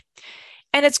salvage.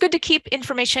 And it's good to keep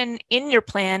information in your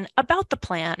plan about the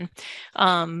plan.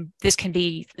 This can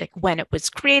be like when it was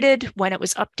created, when it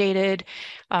was updated,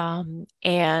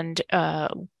 and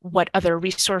what other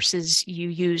resources you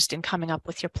used in coming up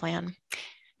with your plan.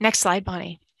 Next slide,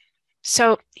 Bonnie.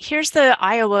 So here's the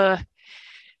Iowa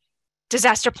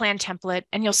disaster plan template,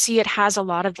 and you'll see it has a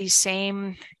lot of these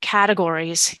same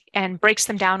categories and breaks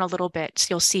them down a little bit. So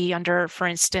you'll see under, for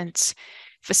instance,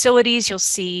 facilities, you'll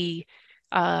see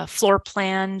floor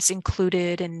plans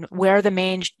included and where the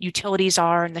main utilities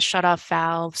are and the shutoff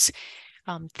valves,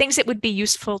 things that would be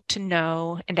useful to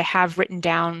know and to have written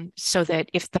down so that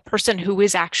if the person who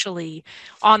is actually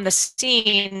on the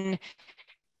scene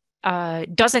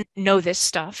doesn't know this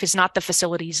stuff, is not the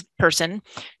facilities person,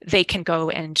 they can go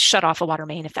and shut off a water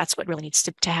main if that's what really needs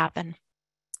to happen.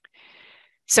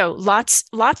 So lots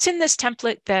in this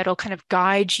template that'll kind of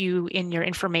guide you in your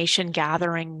information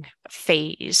gathering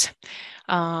phase.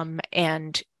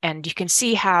 And you can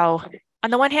see how, on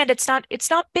the one hand, it's not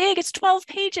big, it's 12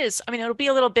 pages. I mean, it'll be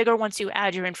a little bigger once you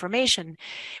add your information,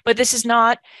 but this is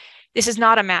not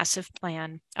a massive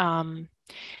plan.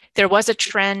 There was a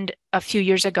trend a few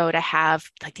years ago to have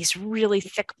like these really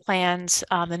thick plans.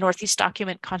 The Northeast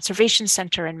Document Conservation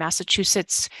Center in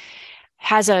Massachusetts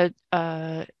has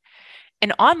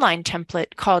an online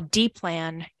template called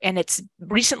D-Plan, and it's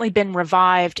recently been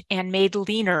revived and made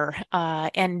leaner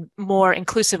and more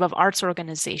inclusive of arts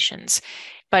organizations.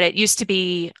 But it used to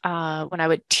be when I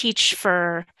would teach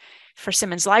for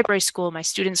Simmons Library School, my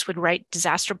students would write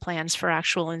disaster plans for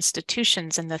actual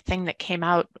institutions, and the thing that came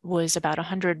out was about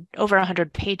over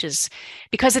 100 pages,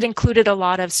 because it included a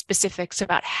lot of specifics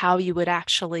about how you would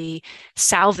actually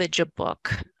salvage a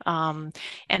book,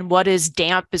 and what is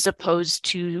damp as opposed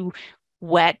to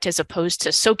wet as opposed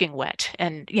to soaking wet,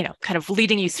 and kind of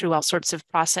leading you through all sorts of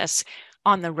process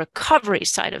on the recovery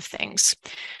side of things,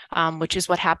 which is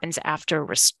what happens after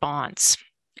response.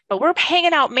 But we're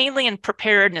hanging out mainly in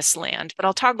preparedness land, but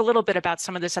I'll talk a little bit about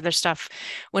some of this other stuff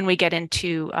when we get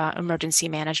into emergency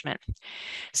management.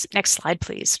 So next slide,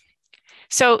 please.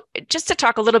 So just to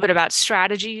talk a little bit about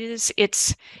strategies,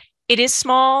 it is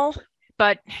small,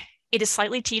 but it is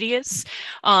slightly tedious,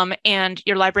 and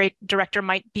your library director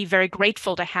might be very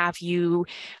grateful to have you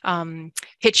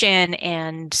pitch in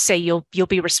and say you'll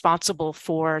be responsible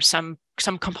for some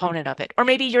component of it, or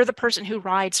maybe you're the person who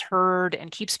rides herd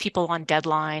and keeps people on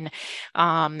deadline,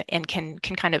 and can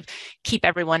kind of keep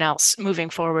everyone else moving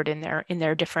forward in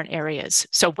their different areas.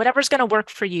 So whatever's going to work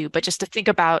for you, but just to think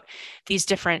about these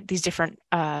different.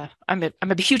 I'm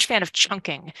a huge fan of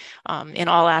chunking in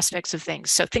all aspects of things.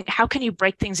 So think, how can you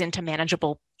break things into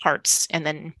manageable parts and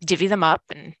then divvy them up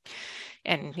and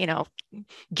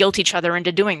guilt each other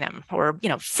into doing them? Or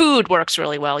food works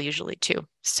really well usually too,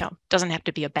 so it doesn't have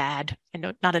to be a bad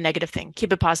and not a negative thing.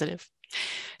 Keep it positive.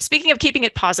 Speaking of keeping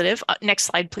it positive, next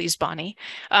slide please, Bonnie.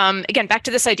 Again, back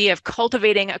to this idea of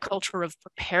cultivating a culture of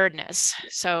preparedness.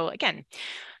 So again,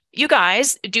 you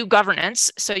guys do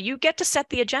governance, so you get to set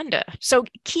the agenda. So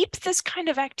keep this kind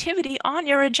of activity on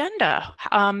your agenda.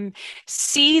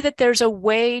 See that there's a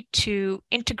way to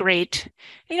integrate.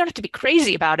 You don't have to be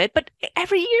crazy about it, but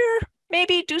every year,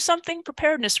 maybe do something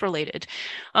preparedness related.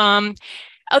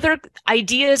 Other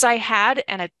ideas I had,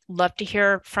 and I'd love to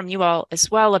hear from you all as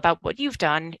well about what you've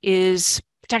done, is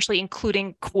potentially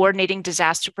including coordinating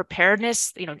disaster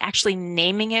preparedness, actually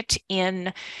naming it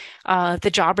in the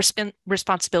job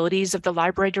responsibilities of the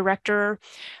library director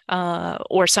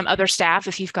or some other staff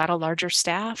if you've got a larger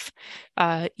staff.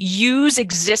 Use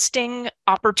existing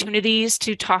opportunities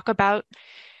to talk about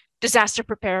disaster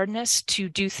preparedness to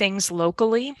do things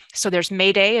locally. So there's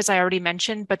May Day, as I already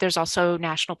mentioned, but there's also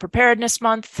National Preparedness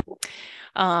Month,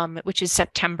 which is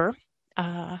September.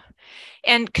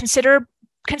 And consider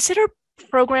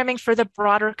programming for the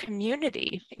broader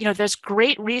community. There's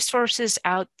great resources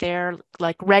out there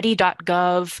like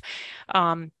ready.gov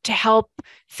to help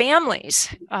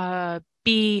families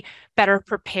be better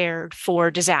prepared for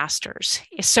disasters.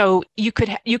 So you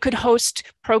could host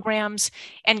programs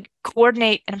and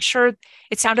coordinate. And I'm sure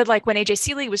it sounded like when AJ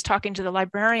Seeley was talking to the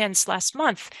librarians last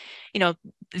month,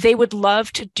 they would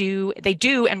love to do, they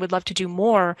do, and would love to do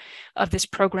more of this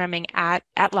programming at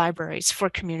libraries for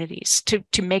communities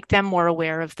to make them more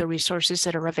aware of the resources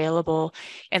that are available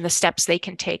and the steps they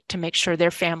can take to make sure their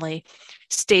family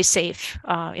stays safe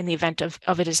in the event of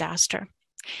a disaster.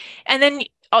 And then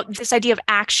this idea of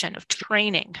action, of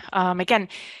training. Again,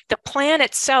 the plan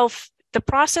itself, the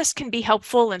process can be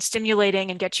helpful and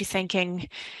stimulating and get you thinking.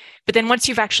 But then once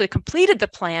you've actually completed the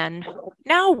plan,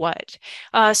 now what?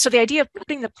 So the idea of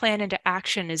putting the plan into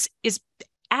action is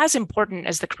as important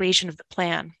as the creation of the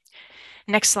plan.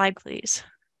 Next slide, please.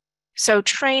 So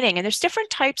training, and there's different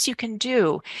types you can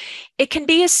do. It can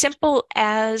be as simple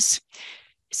as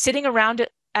sitting around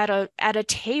at a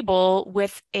table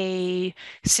with a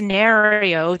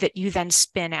scenario that you then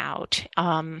spin out.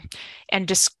 And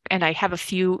I have a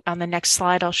few on the next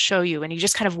slide I'll show you. And you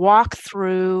just kind of walk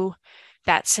through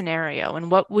that scenario.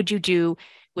 And what would you do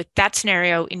with that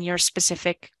scenario in your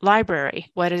specific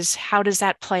library? How does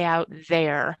that play out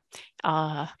there?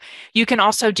 You can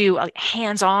also do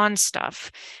hands-on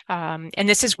stuff. And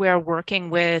this is where working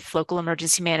with local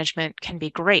emergency management can be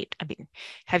great. I mean,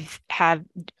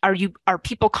 are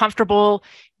people comfortable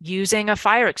using a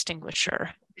fire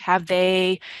extinguisher? Have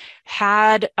they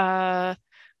had the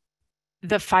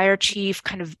fire chief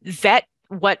kind of vet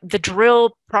what the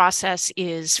drill process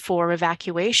is for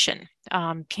evacuation?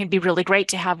 Can be really great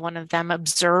to have one of them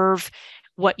observe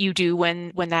what you do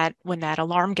when that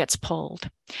alarm gets pulled.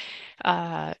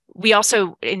 We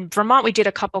also, in Vermont, we did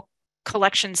a couple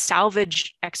collection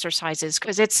salvage exercises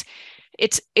because it's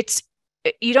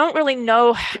you don't really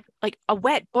know, like a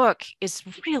wet book is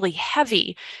really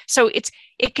heavy. So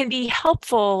it can be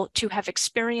helpful to have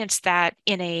experienced that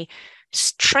in a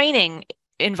training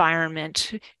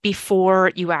environment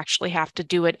before you actually have to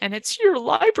do it. And it's your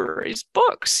library's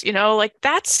books,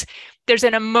 there's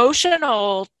an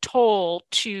emotional toll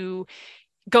to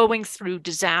going through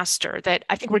disaster that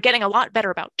I think we're getting a lot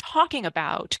better about talking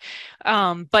about.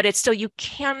 But it's still, you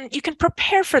can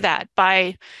prepare for that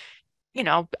by,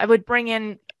 I would bring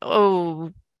in,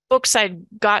 books I'd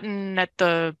gotten at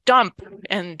the dump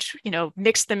and,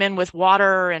 mix them in with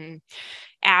water and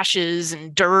ashes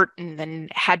and dirt, and then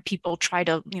had people try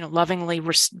to, lovingly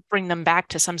bring them back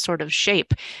to some sort of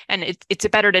shape. And it's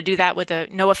better to do that with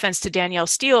no offense to Danielle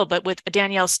Steele, but with a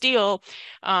Danielle Steele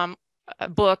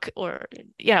book, or,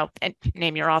 and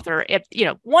name your author,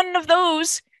 one of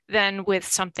those than with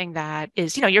something that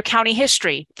is, your county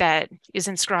history that is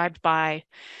inscribed by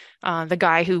the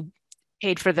guy who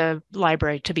paid for the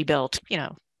library to be built,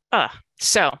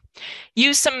 So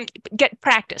get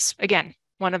practice. Again,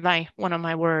 one of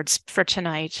my words for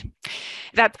tonight.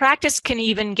 That practice can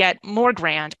even get more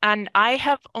grand. And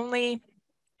I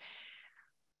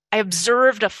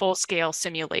observed a full-scale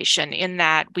simulation in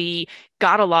that we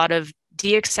got a lot of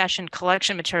deaccession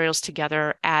collection materials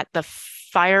together at the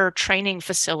fire training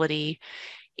facility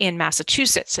in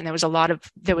Massachusetts. And there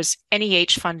was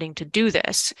NEH funding to do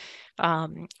this.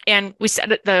 And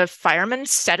the firemen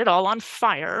set it all on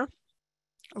fire,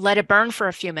 let it burn for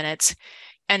a few minutes,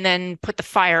 and then put the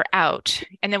fire out.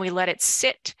 And then we let it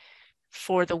sit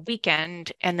for the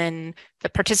weekend. And then the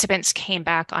participants came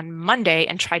back on Monday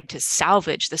and tried to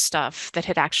salvage the stuff that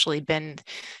had actually been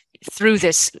through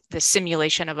this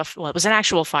simulation of it was an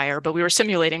actual fire, but we were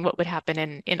simulating what would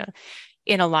happen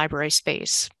in a library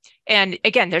space. And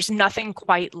again, there's nothing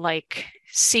quite like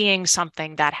seeing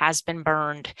something that has been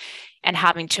burned and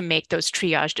having to make those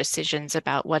triage decisions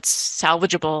about what's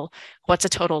salvageable, what's a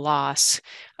total loss,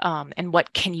 and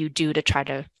what can you do to try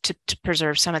to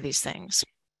preserve some of these things.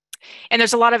 And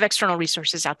there's a lot of external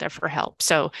resources out there for help.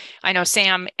 So I know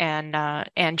Sam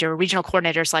and your regional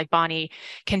coordinators like Bonnie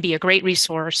can be a great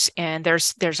resource. And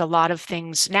there's a lot of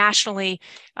things nationally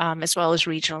as well as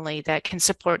regionally that can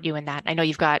support you in that. I know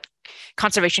you've got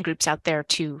conservation groups out there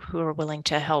too who are willing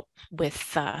to help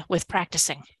with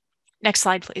practicing. Next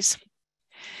slide, please.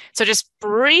 So just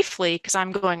briefly, because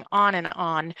I'm going on and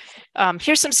on,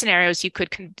 here's some scenarios you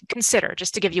could consider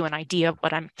just to give you an idea of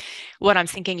what I'm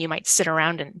thinking you might sit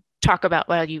around and talk about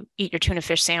while you eat your tuna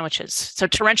fish sandwiches. So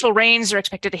torrential rains are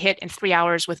expected to hit in 3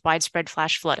 hours with widespread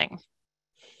flash flooding.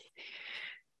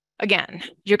 Again,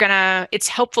 it's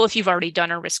helpful if you've already done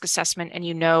a risk assessment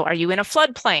and are you in a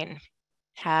floodplain?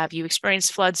 Have you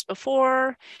experienced floods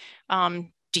before?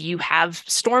 Do you have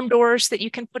storm doors that you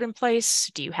can put in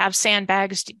place? Do you have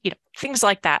sandbags? Things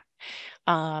like that.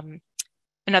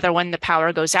 Another one, the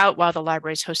power goes out while the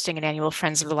library is hosting an annual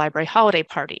Friends of the Library holiday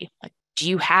party. Like, do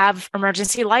you have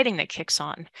emergency lighting that kicks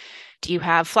on? Do you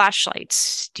have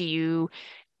flashlights?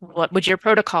 What would your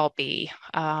protocol be?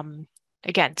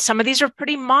 Again, some of these are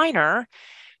pretty minor,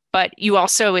 but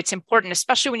it's important,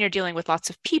 especially when you're dealing with lots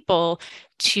of people,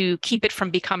 to keep it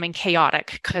from becoming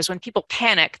chaotic, because when people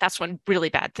panic, that's when really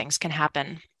bad things can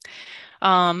happen.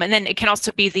 And then it can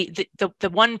also be the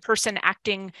one person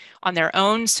acting on their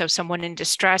own. So someone in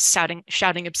distress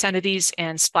shouting obscenities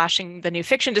and splashing the new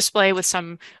fiction display with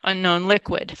some unknown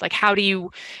liquid. Like, how do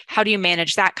you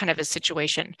manage that kind of a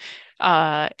situation?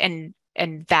 And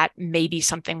that may be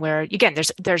something where, again,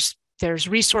 there's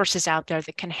resources out there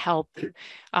that can help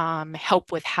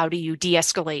with how do you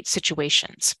de-escalate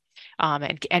situations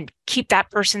and keep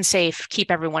that person safe, keep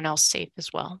everyone else safe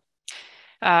as well.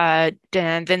 And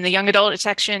then the young adult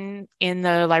section in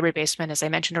the library basement, as I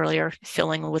mentioned earlier,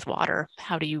 filling with water.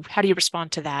 How do you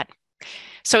respond to that?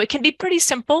 So it can be pretty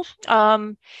simple,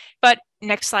 but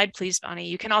next slide, please, Bonnie.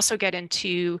 You can also get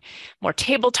into more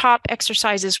tabletop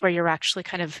exercises where you're actually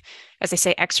kind of, as I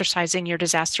say, exercising your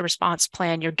disaster response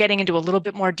plan. You're getting into a little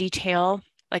bit more detail,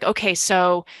 like, okay,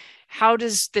 so how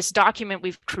does this document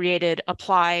we've created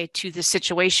apply to the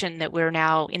situation that we're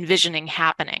now envisioning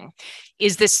happening?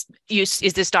 Is this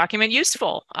document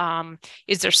useful?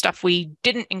 Is there stuff we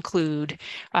didn't include,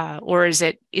 or is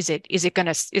it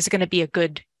going to be a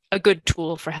good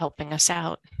tool for helping us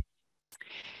out?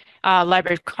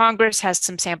 Library of Congress has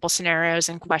some sample scenarios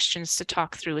and questions to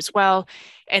talk through as well.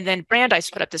 And then Brandeis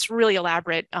put up this really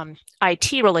elaborate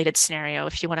IT-related scenario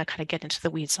if you want to kind of get into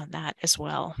the weeds on that as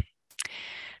well.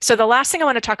 So the last thing I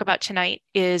want to talk about tonight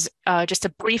is just a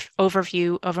brief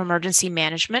overview of emergency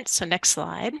management. So next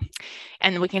slide,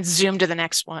 and we can zoom to the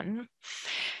next one.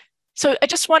 So I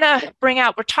just want to bring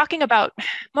out, we're talking about,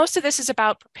 most of this is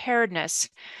about preparedness.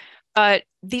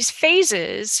 These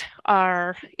phases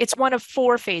it's one of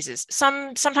 4 phases.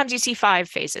 Sometimes you see 5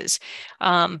 phases,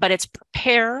 but it's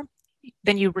prepare,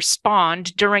 then you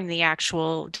respond during the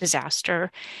actual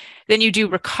disaster, then you do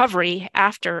recovery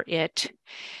after it.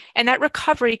 And that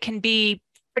recovery can be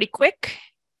pretty quick,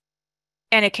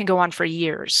 and it can go on for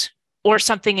years or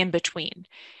something in between.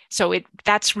 So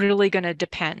that's really going to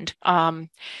depend. And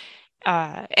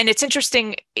it's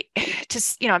interesting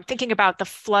I'm thinking about the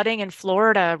flooding in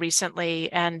Florida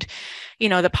recently, and,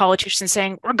 the politicians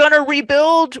saying, we're going to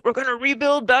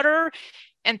rebuild better,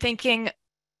 and thinking,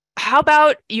 how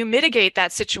about you mitigate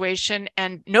that situation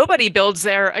and nobody builds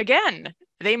there again?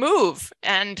 They move,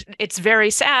 and it's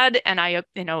very sad. And I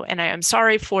am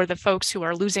sorry for the folks who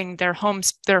are losing their home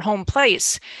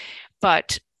place,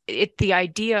 but the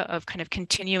idea of kind of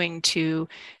continuing to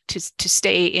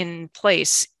stay in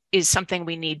place is something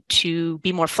we need to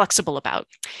be more flexible about.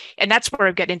 And that's where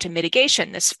I get into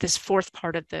mitigation, this fourth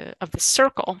part of the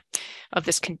circle, of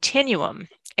this continuum.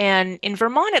 And in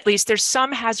Vermont, at least, there's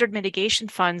some hazard mitigation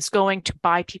funds going to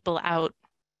buy people out.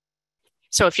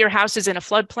 So if your house is in a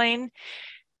floodplain,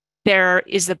 there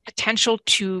is the potential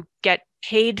to get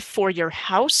paid for your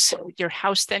house. Your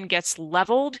house then gets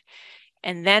leveled.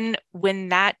 And then when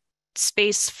that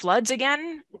space floods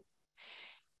again,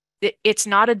 it's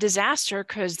not a disaster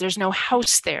because there's no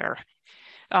house there.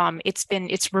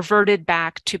 It's reverted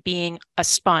back to being a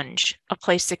sponge, a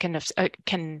place that can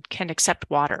accept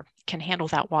water, can handle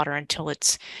that water until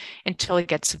it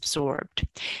gets absorbed.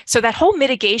 So that whole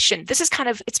mitigation, this is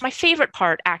it's my favorite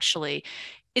part actually,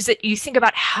 is that you think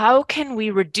about how can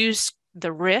we reduce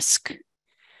the risk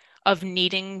of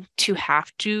needing to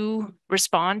have to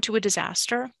respond to a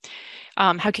disaster?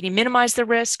 How can you minimize the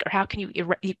risk, or how can you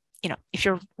if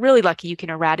you're really lucky, you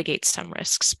can eradicate some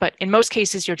risks, but in most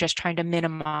cases, you're just trying to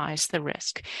minimize the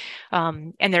risk.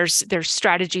 And there's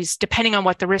strategies, depending on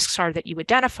what the risks are that you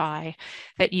identify,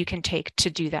 that you can take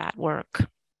to do that work.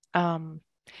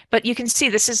 But you can see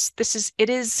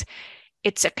it's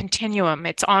a continuum,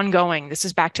 it's ongoing. This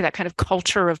is back to that kind of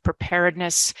culture of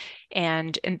preparedness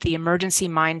and the emergency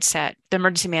mindset, the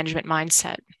emergency management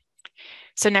mindset.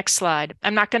 So next slide.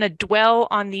 I'm not going to dwell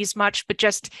on these much, but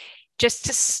just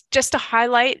to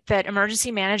highlight that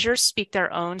emergency managers speak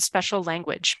their own special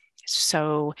language.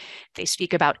 So they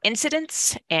speak about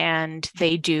incidents, and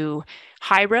they do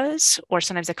HIRAs, or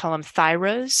sometimes they call them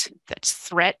THIRAs. That's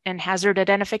threat and hazard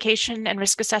identification and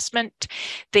risk assessment.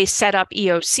 They set up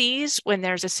EOCs when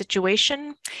there's a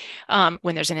situation,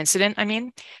 when there's an incident, I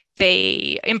mean.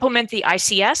 They implement the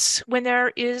ICS when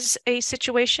there is a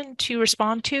situation to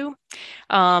respond to.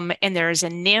 And there's a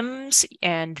NIMS,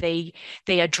 and they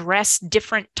address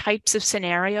different types of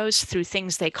scenarios through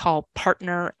things they call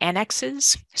partner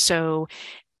annexes. So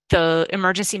the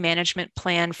emergency management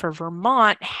plan for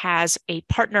Vermont has a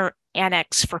partner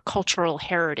annex for cultural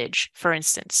heritage, for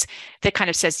instance, that kind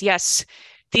of says, yes,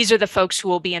 these are the folks who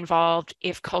will be involved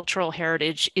if cultural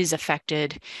heritage is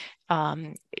affected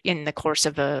in the course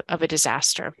of a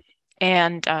disaster.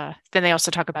 And then they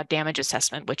also talk about damage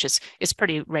assessment, which is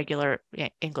pretty regular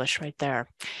English right there.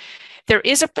 There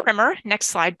is a primer, next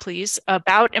slide, please,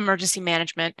 about emergency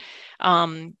management.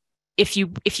 If you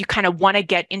kind of want to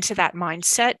get into that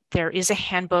mindset, there is a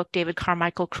handbook David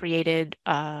Carmichael created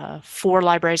for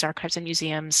libraries, archives, and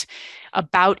museums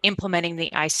about implementing the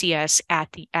ICS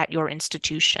at your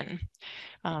institution.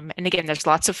 And again, there's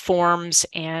lots of forms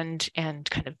and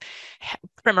kind of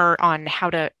primer on how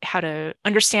to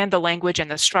understand the language and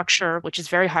the structure, which is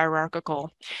very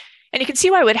hierarchical. And you can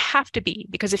see why it would have to be,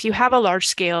 because if you have a large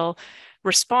scale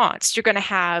response, you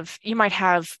might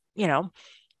have,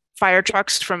 fire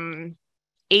trucks from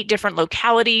 8 different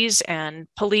localities and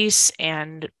police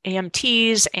and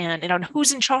EMTs and on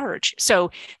who's in charge.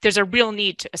 So there's a real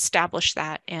need to establish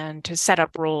that and to set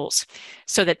up roles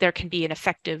so that there can be an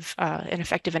effective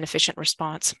and efficient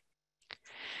response.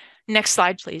 Next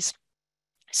slide, please.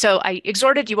 So I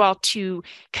exhorted you all to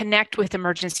connect with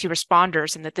emergency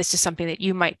responders, and that this is something that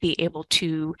you might be able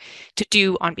to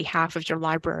do on behalf of your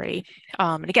library.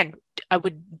 And again, I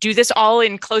would do this all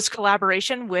in close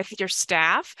collaboration with your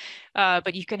staff,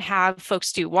 but you can have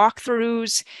folks do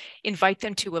walkthroughs, invite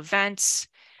them to events,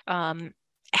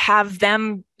 have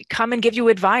them come and give you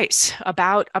advice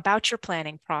about your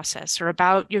planning process or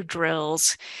about your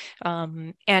drills,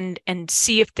 and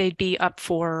see if they'd be up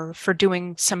for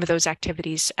doing some of those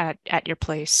activities at your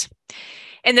place.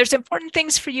 And there's important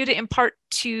things for you to impart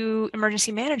to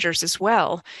emergency managers as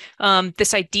well.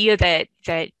 This idea that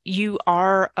you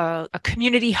are a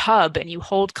community hub and you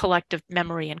hold collective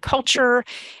memory and culture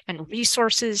and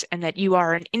resources, and that you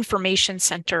are an information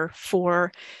center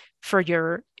for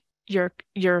your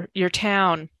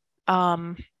town.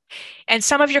 And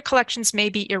some of your collections may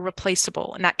be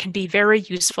irreplaceable, and that can be very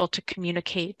useful to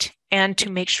communicate and to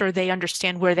make sure they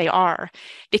understand where they are,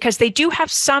 because they do have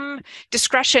some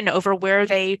discretion over where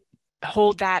they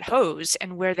hold that hose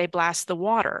and where they blast the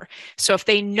water. So if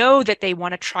they know that they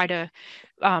want to try to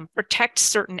protect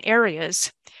certain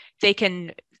areas, they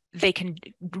can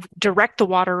direct the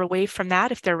water away from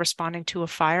that if they're responding to a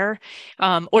fire,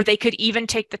 or they could even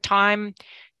take the time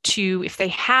to, if they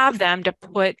have them, to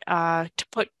put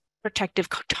protective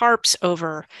tarps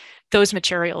over those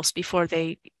materials before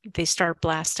they start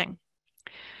blasting.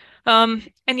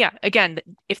 And yeah, again,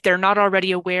 if they're not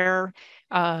already aware,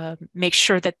 make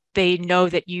sure that they know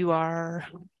that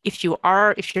if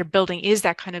your building has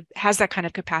that kind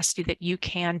of capacity, that you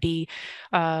can be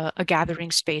a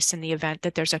gathering space in the event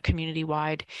that there's a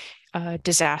community-wide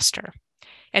disaster.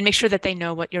 And make sure that they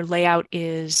know what your layout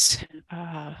is,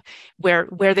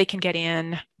 where they can get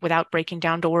in without breaking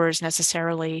down doors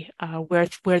necessarily,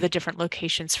 where the different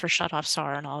locations for shutoffs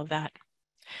are, and all of that.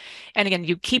 And again,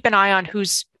 you keep an eye on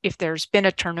if there's been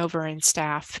a turnover in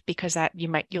staff, because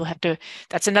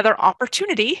that's another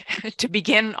opportunity to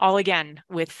begin all again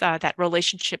with that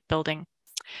relationship building.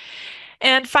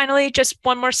 And finally, just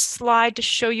one more slide to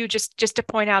show you, just to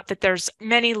point out that there's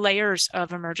many layers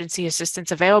of emergency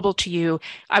assistance available to you.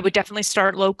 I would definitely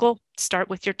start local, start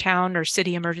with your town or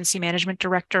city emergency management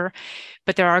director,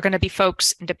 but there are going to be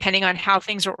folks, depending on how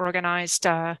things are organized,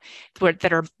 that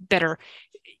are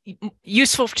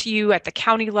useful to you at the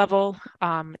county level,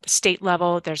 the state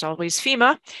level. There's always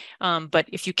FEMA, but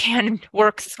if you can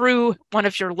work through one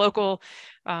of your local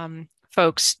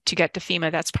folks to get to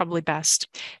FEMA, that's probably best.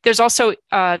 There's also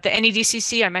the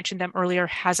NEDCC, I mentioned them earlier,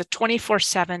 has a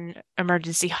 24/7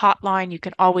 emergency hotline. You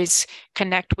can always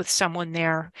connect with someone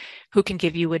there who can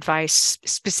give you advice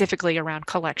specifically around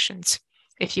collections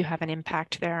if you have an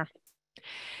impact there.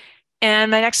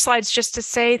 And my next slide is just to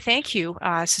say thank you.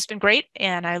 This has been great,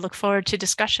 and I look forward to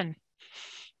discussion.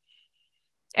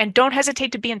 And don't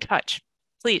hesitate to be in touch,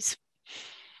 please.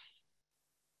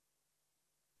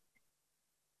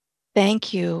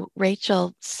 Thank you,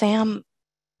 Rachel. Sam,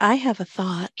 I have a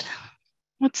thought.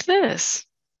 What's this?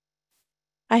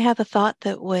 I have a thought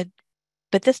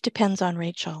but this depends on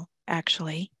Rachel,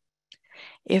 actually.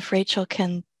 If Rachel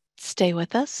can stay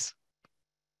with us.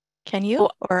 Can you?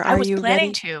 Or are you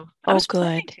ready? I was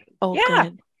planning to. Oh, yeah,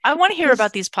 good. I want to hear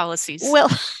about these policies. Well,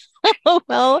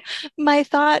 well, my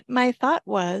thought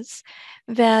was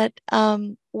that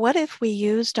what if we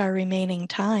used our remaining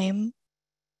time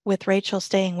with Rachel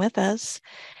staying with us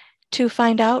to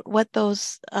find out what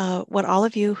all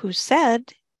of you who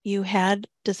said you had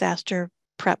disaster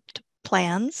prepped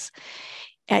plans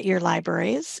at your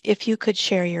libraries, if you could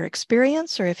share your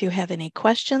experience, or if you have any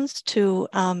questions to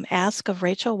ask of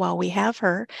Rachel while we have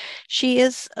her. She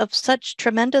is of such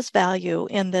tremendous value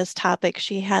in this topic.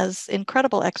 She has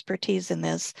incredible expertise in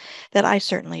this that I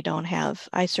certainly don't have.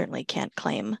 I certainly can't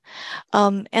claim.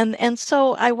 And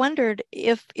so I wondered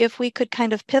if we could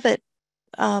kind of pivot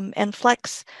and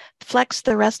flex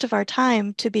the rest of our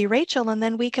time to be Rachel, and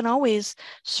then we can always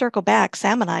circle back.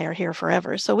 Sam and I are here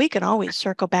forever, so we can always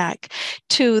circle back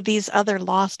to these other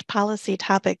lost policy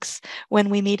topics when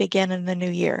we meet again in the new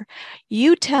year.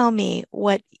 You tell me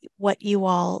what you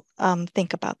all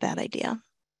think about that idea.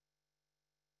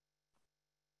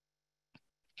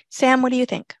 Sam, what do you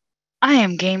think? I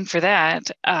am game for that.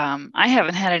 I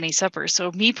haven't had any supper,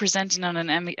 so me presenting on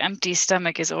an empty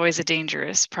stomach is always a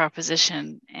dangerous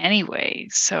proposition anyway.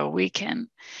 So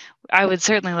I would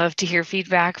certainly love to hear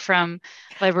feedback from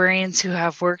librarians who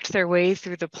have worked their way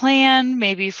through the plan,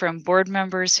 maybe from board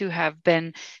members who have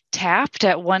been tapped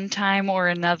at one time or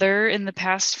another in the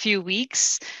past few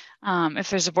weeks.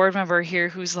 If there's a board member here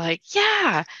who's like,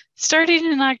 yeah, starting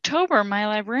in October, my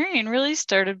librarian really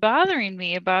started bothering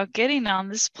me about getting on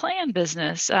this plan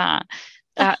business.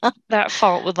 That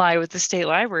fault would lie with the state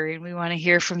library, and we want to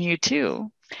hear from you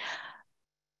too.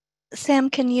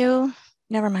 Sam,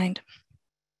 never mind.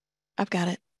 I've got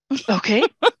it. Okay.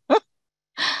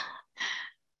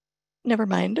 Never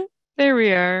mind. There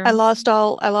we are. I lost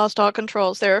all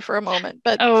controls there for a moment.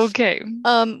 But okay.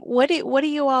 What do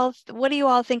you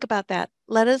all think about that?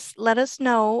 Let us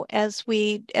know as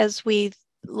we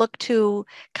look to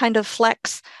kind of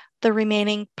flex the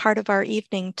remaining part of our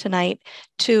evening tonight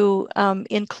to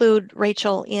include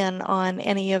Rachel in on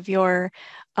any of your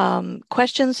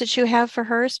questions that you have for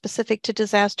her specific to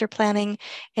disaster planning,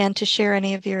 and to share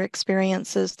any of your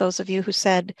experiences, those of you who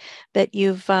said that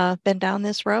you've been down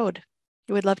this road.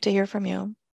 We would love to hear from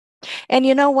you. And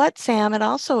you know what, Sam, it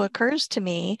also occurs to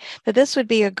me that this would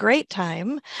be a great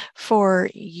time for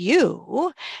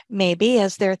you, maybe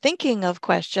as they're thinking of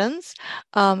questions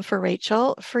for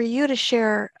Rachel, for you to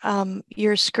share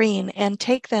your screen and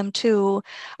take them to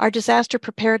our disaster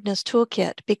preparedness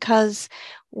toolkit, because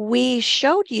we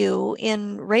showed you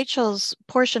in Rachel's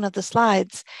portion of the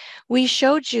slides, we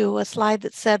showed you a slide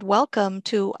that said, welcome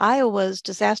to Iowa's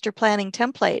disaster planning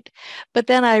template. But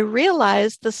then I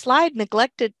realized the slide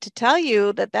neglected to tell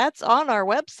you that that's on our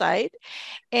website.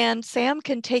 And Sam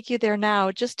can take you there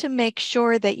now just to make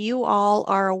sure that you all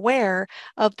are aware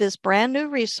of this brand new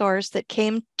resource that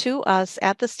came to us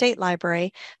at the State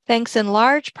Library, thanks in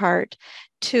large part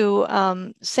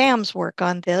to Sam's work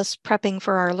on this, prepping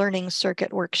for our Learning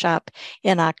Circuit workshop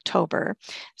in October.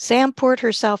 Sam poured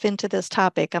herself into this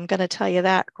topic. I'm going to tell you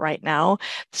that right now,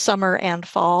 summer and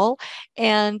fall.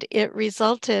 And it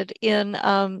resulted in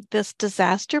this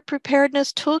disaster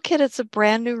preparedness toolkit. It's a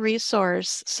brand new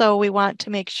resource. So we want to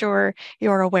make sure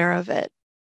you're aware of it.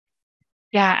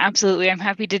 Yeah, absolutely. I'm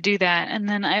happy to do that. And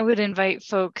then I would invite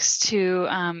folks to,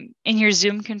 in your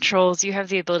Zoom controls, you have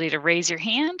the ability to raise your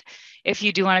hand if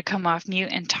you do want to come off mute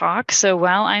and talk. So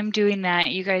while I'm doing that,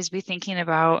 you guys be thinking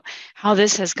about how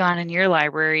this has gone in your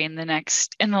library in the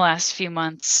last few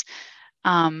months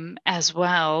as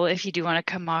well, if you do want to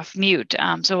come off mute.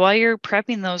 So while you're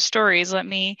prepping those stories, let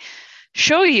me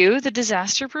show you the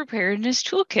disaster preparedness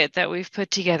toolkit that we've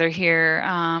put together here.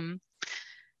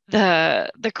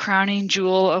 The crowning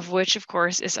jewel of which, of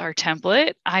course, is our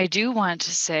template. I do want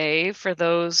to say, for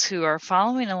those who are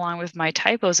following along with my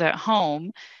typos at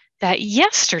home, that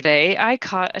yesterday I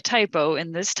caught a typo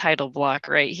in this title block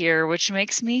right here, which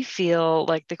makes me feel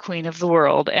like the queen of the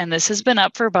world. And this has been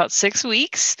up for about 6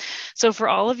 weeks. So for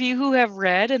all of you who have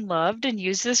read and loved and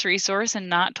used this resource and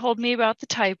not told me about the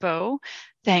typo,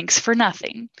 thanks for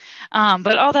nothing.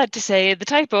 But all that to say, the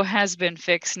typo has been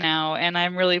fixed now, and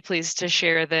I'm really pleased to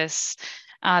share this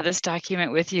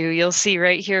document with you. You'll see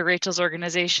right here, Rachel's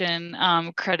organization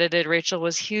credited. Rachel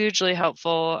was hugely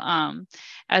helpful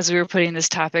as we were putting this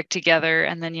topic together.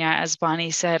 And then, yeah, as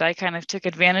Bonnie said, I kind of took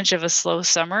advantage of a slow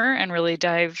summer and really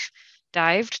dove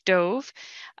into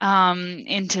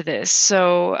this.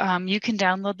 So you can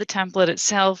download the template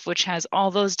itself, which has all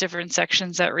those different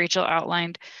sections that Rachel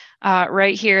outlined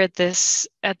right here at this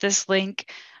link.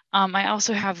 I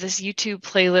also have this YouTube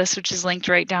playlist, which is linked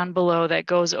right down below, that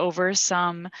goes over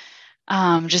some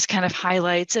just kind of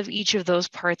highlights of each of those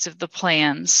parts of the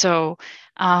plan. So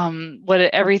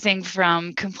everything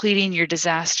from completing your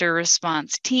disaster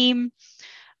response team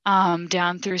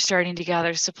down through starting to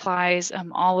gather supplies,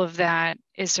 all of that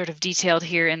is sort of detailed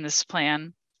here in this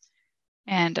plan.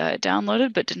 And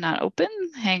downloaded but did not open.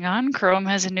 Hang on, Chrome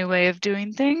has a new way of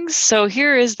doing things. So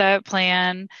here is that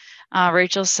plan.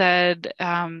 Rachel said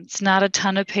it's not a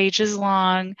ton of pages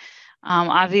long.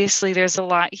 Obviously, there's a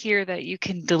lot here that you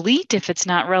can delete if it's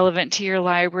not relevant to your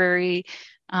library.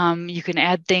 You can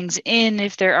add things in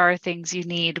if there are things you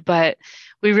need, but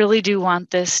we really do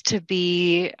want this to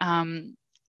be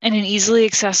in an easily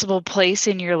accessible place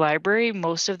in your library,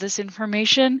 most of this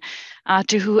information,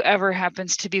 to whoever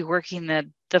happens to be working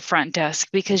the front desk,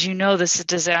 because you know this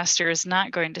disaster is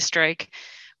not going to strike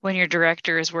when your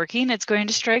director is working. It's going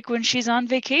to strike when she's on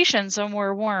vacation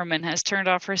somewhere warm and has turned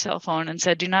off her cell phone and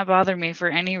said, do not bother me for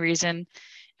any reason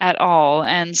at all.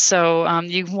 And so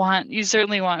you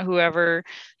certainly want whoever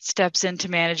steps in to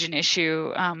manage an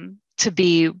issue to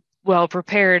be well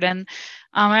prepared. And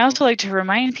I also like to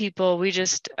remind people, we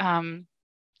just heard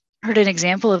an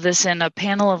example of this in a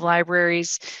panel of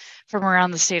libraries from around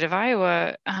the state of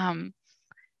Iowa.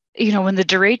 When the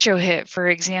derecho hit, for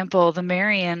example, the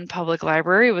Marion Public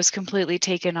Library was completely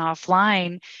taken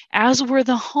offline, as were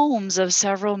the homes of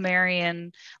several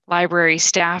Marion library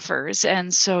staffers.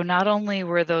 And so not only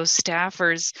were those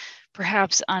staffers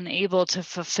perhaps unable to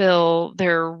fulfill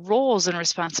their roles and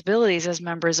responsibilities as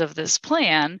members of this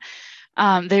plan,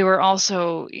 they were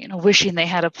also, wishing they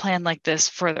had a plan like this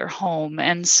for their home.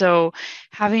 And so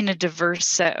having a diverse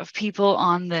set of people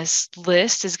on this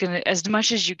list is going to, as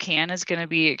much as you can, is going to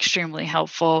be extremely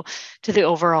helpful to the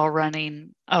overall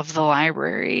running of the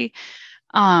library.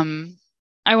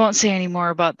 I won't say any more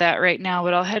about that right now,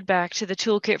 but I'll head back to the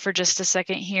toolkit for just a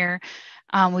second here.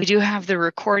 We do have the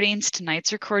recordings.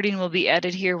 Tonight's recording will be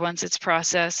edited here once it's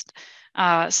processed.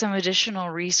 Some additional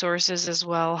resources as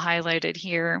well highlighted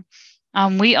here.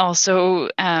 We also,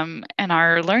 in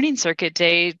our Learning Circuit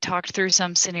day, talked through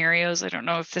some scenarios. I don't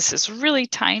know if this is really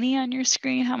tiny on your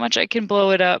screen, how much I can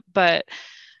blow it up, but,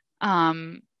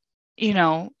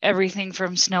 everything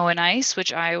from snow and ice,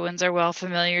 which Iowans are well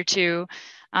familiar to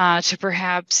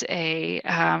perhaps a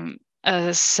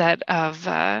set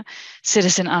of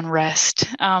citizen unrest.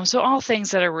 So all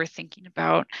things that are worth thinking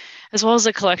about, as well as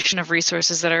a collection of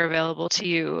resources that are available to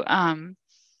you.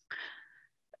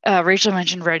 Rachel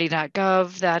mentioned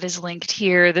ready.gov. That is linked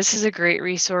here. This is a great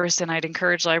resource, and I'd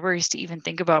encourage libraries to even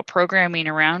think about programming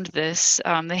around this.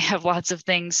 They have lots of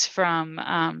things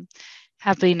from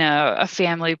having a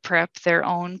family prep their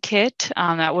own kit.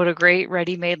 That would a great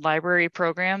ready-made library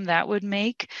program that would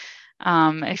make.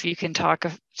 if you can talk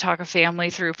a family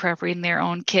through prepping their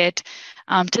own kit,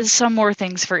 to some more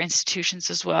things for institutions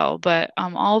as well. But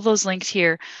all of those linked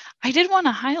here. I did want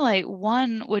to highlight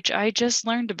one which I just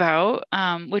learned about,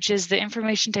 which is the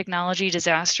Information Technology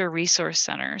Disaster Resource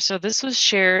Center. So this was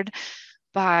shared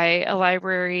by a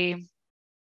librarian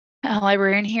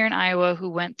here in Iowa who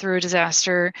went through a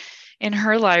disaster in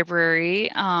her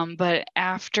library. But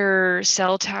after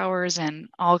cell towers and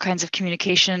all kinds of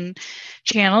communication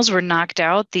channels were knocked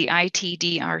out, the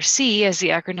ITDRC, as the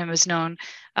acronym is known,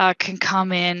 can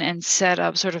come in and set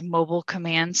up sort of mobile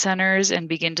command centers and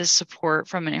begin to support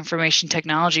from an information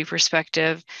technology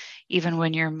perspective, even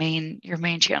when your main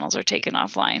channels are taken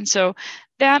offline. So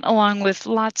that, along with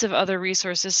lots of other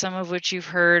resources, some of which you've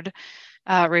heard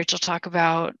Rachel talk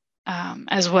about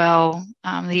as well.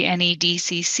 The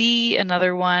NEDCC,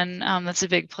 another one that's a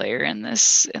big player in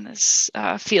this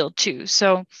field too.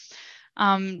 So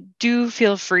do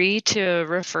feel free to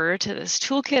refer to this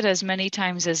toolkit as many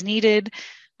times as needed.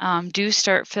 Do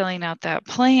start filling out that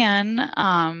plan.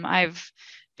 I've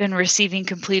been receiving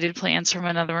completed plans from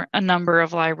a number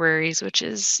of libraries, which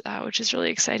is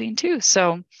really exciting too.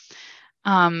 So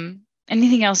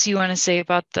anything else you want to say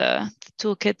about the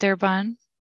toolkit there, Bon?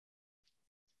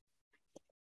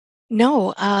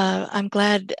 No, I'm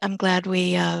glad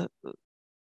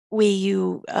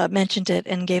you mentioned it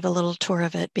and gave a little tour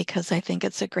of it, because I think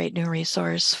it's a great new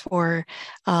resource for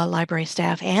library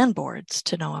staff and boards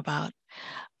to know about.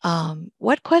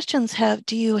 What questions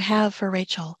do you have for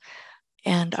Rachel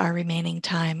and our remaining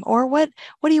time? Or what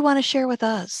do you want to share with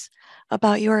us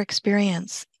about your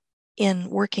experience in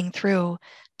working through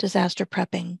disaster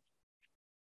prepping?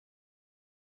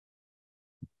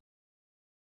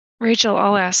 Rachel,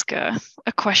 I'll ask a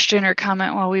question or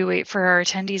comment while we wait for our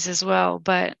attendees as well.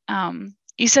 But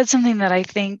you said something that I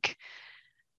think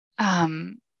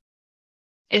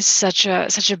is such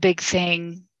a big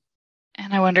thing,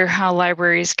 and I wonder how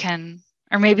libraries can,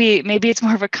 or maybe it's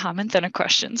more of a comment than a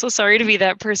question. So sorry to be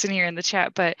that person here in the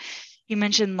chat, but you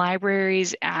mentioned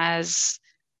libraries as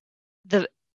the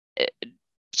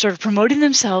sort of promoting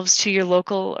themselves to your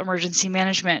local emergency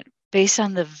management based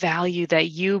on the value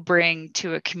that you bring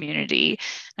to a community.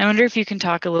 I wonder if you can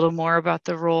talk a little more about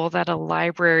the role that a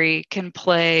library can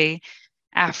play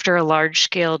after a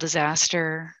large-scale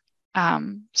disaster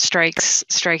strikes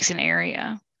an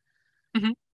area.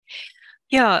 Mm-hmm.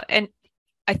 Yeah, and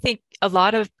I think a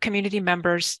lot of community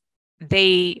members,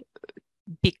 they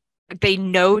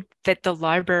know that the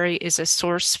library is a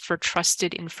source for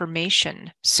trusted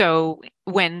information. So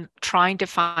when trying to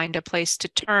find a place to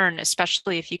turn,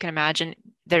 especially if you can imagine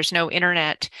there's no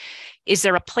internet, is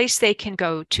there a place they can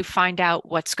go to find out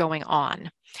what's going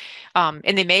on?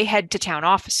 And they may head to town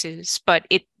offices, but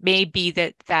it may be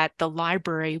that the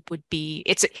library would be,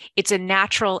 it's a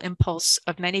natural impulse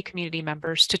of many community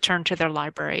members to turn to their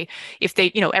library. If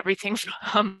they, everything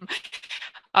from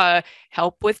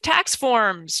help with tax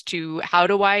forms to how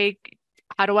do I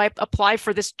apply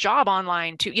for this job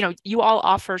online, to, you all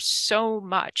offer so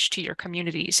much to your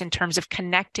communities in terms of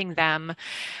connecting them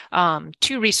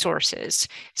to resources.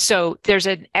 So there's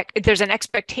an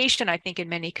expectation, I think, in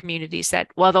many communities that,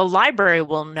 well, the library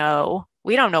will know.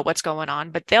 We don't know what's going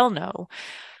on, but they'll know.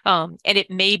 And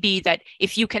it may be that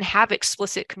if you can have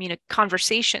explicit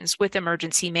conversations with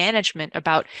emergency management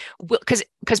about, because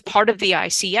part of the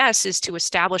ICS is to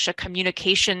establish a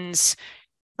communications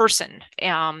person,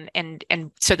 and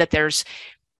so that there's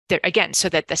again, so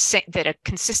that that a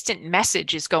consistent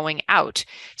message is going out.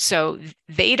 So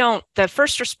the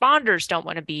first responders don't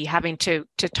want to be having to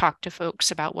talk to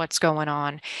folks about what's going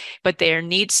on, but there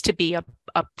needs to be a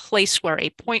place where a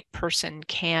point person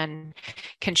can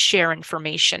share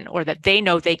information, or that they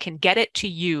know they can get it to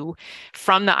you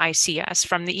from the ICS,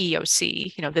 from the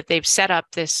EOC, that they've set up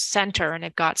this center and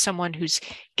have got someone who's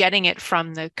getting it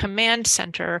from the command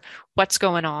center, what's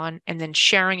going on, and then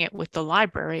sharing it with the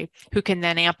library, who can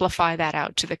then amplify that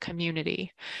out to the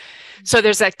community. So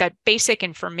there's like that basic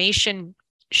information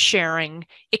sharing.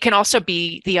 It can also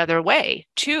be the other way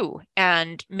too,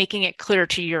 and making it clear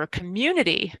to your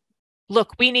community,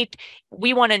 look,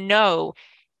 we want to know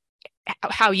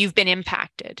how you've been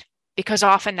impacted, because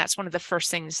often that's one of the first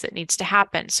things that needs to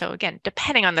happen. So again,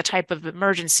 depending on the type of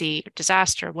emergency or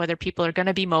disaster, whether people are going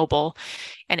to be mobile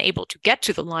and able to get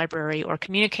to the library or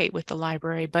communicate with the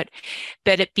library, but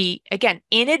that it be, again,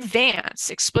 in advance,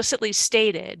 explicitly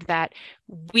stated that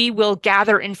we will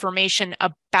gather information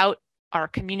about our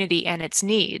community and its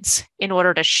needs in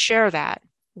order to share that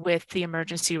with the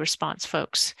emergency response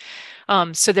folks.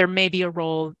 So there may be a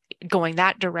role going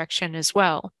that direction as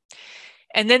well.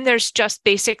 And then there's just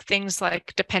basic things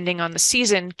like, depending on the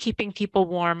season, keeping people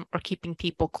warm or keeping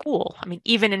people cool. I mean,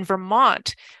 even in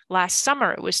Vermont last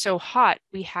summer, it was so hot,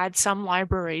 we had some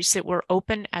libraries that were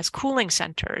open as cooling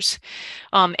centers.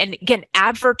 And again,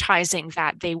 advertising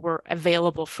that they were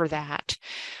available for that.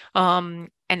 And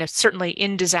certainly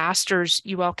in disasters,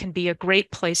 UL can be a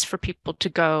great place for people to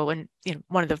go. And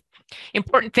one of the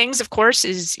important things, of course,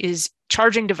 is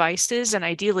charging devices and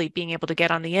ideally being able to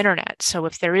get on the internet. So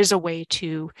if there is a way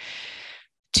to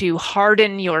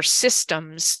harden your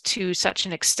systems to such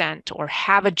an extent, or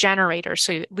have a generator,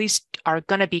 so you at least are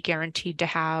going to be guaranteed to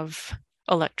have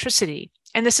electricity.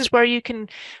 And this is where you can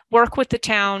work with the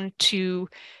town to,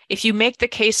 if you make the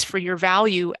case for your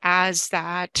value as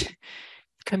that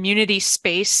community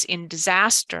space in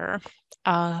disaster,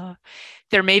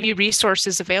 there may be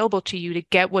resources available to you to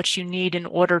get what you need in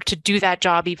order to do that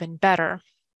job even better.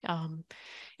 And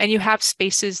you have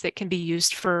spaces that can be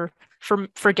used for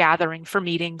gathering, for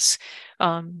meetings.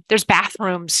 There's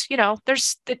bathrooms,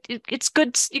 it's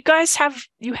good.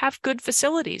 You have good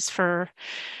facilities for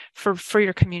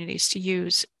your communities to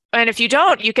use. And if you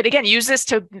don't, you could again use this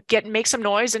to make some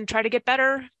noise and try to get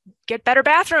better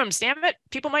bathrooms. Damn it,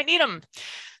 people might need them.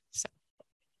 So.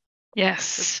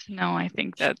 Yes, no, I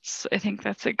think that's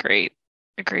a great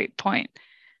point.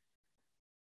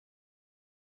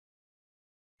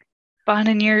 Bon,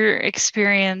 in your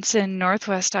experience in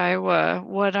Northwest Iowa,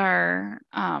 what are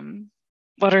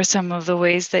some of the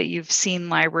ways that you've seen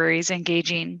libraries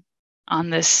engaging on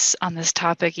this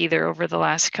topic, either over the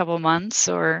last couple months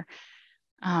or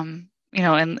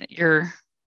in your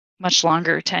much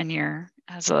longer tenure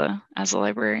as a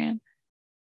librarian?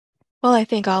 Well, I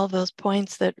think all of those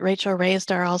points that Rachel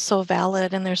raised are also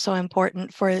valid, and they're so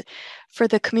important for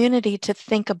the community to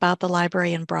think about the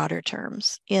library in broader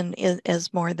terms,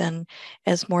 as more than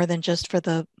just for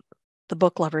the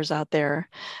book lovers out there,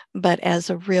 but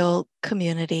as a real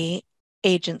community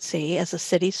agency, as a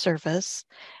city service,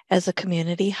 as a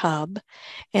community hub.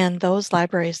 And those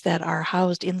libraries that are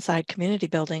housed inside community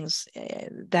buildings,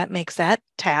 that makes that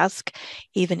task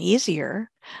even easier.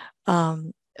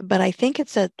 But I think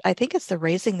it's the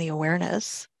raising the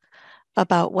awareness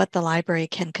about what the library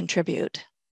can contribute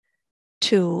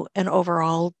to an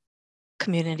overall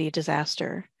community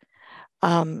disaster.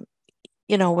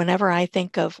 Whenever I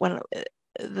think of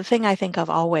the thing I think of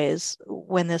always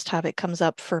when this topic comes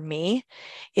up for me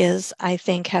is, I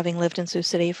think, having lived in Sioux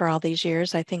City for all these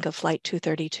years, I think of Flight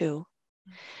 232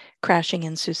 crashing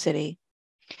in Sioux City.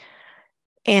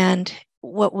 And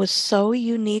what was so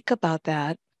unique about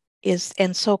that is,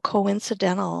 and so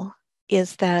coincidental,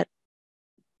 is that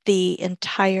the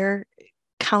entire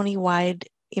countywide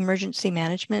emergency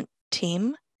management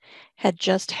team had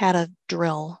just had an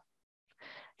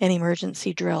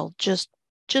emergency drill, just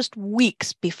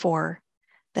weeks before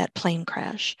that plane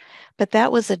crash. But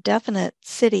that was a definite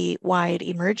citywide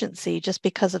emergency just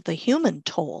because of the human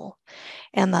toll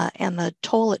and the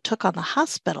toll it took on the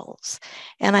hospitals.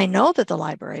 And I know that the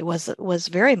library was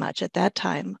very much at that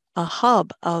time a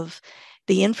hub of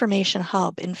the information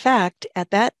hub. In fact, at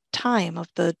that time of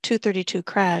the 232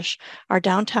 crash, our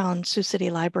downtown Sioux City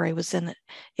Library was in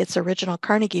its original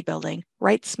Carnegie building,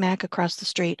 right smack across the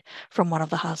street from one of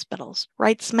the hospitals,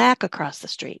 right smack across the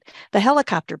street. The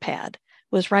helicopter pad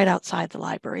was right outside the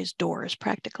library's doors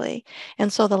practically.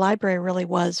 And so the library really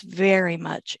was very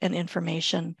much an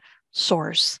information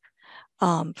source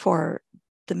for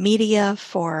the media,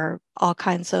 for all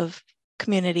kinds of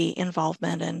community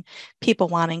involvement and people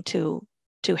wanting to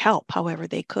help however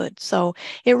they could. So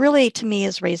it really, to me,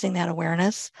 is raising that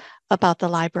awareness about the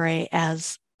library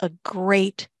as a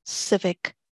great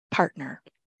civic partner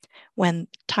when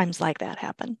times like that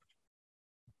happen.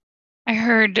 I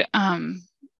heard an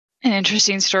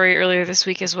interesting story earlier this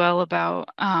week as well about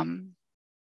I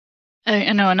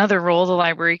know another role the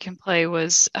library can play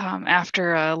was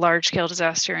after a large-scale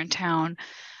disaster in town,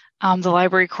 the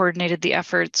library coordinated the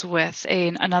efforts with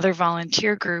another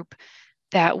volunteer group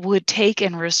that would take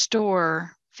and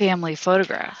restore family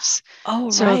photographs. Oh,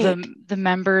 so right. the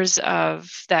members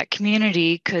of that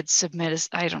community could submit,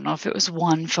 I don't know if it was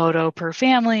one photo per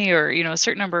family or a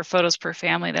certain number of photos per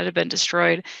family that had been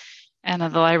destroyed. And the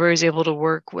library was able to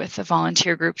work with a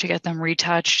volunteer group to get them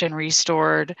retouched and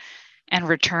restored and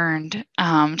returned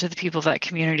to the people of that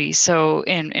community. So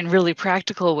in really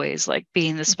practical ways, like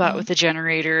being the spot with the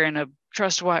generator and a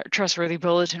trustworthy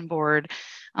bulletin board,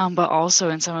 but also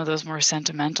in some of those more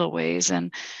sentimental ways.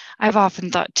 And I've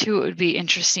often thought too, it would be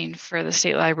interesting for the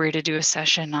State Library to do a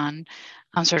session on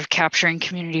sort of capturing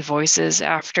community voices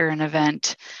after an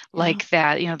event like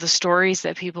that, the stories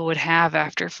that people would have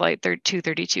after Flight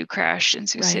 232 crashed in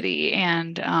Sioux City.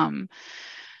 And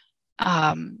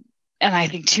I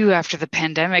think too, after the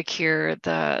pandemic here,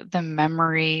 the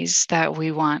memories that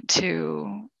we want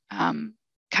to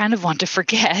kind of want to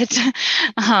forget,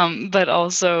 but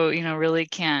also, really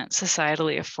can't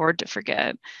societally afford to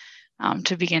forget,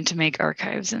 to begin to make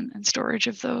archives and storage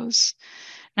of those.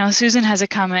 Now, Susan has a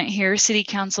comment here. City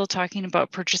Council talking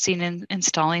about purchasing and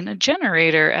installing a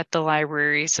generator at the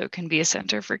library so it can be a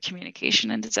center for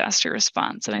communication and disaster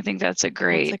response. And I think that's a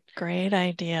great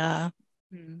idea.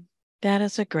 That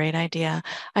is a great idea.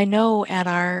 I know at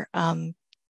our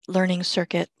learning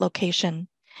circuit location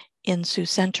in Sioux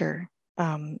Center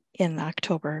in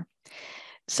October,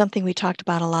 something we talked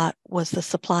about a lot was the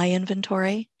supply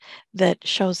inventory that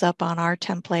shows up on our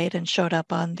template and showed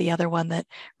up on the other one that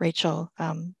Rachel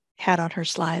had on her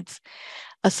slides.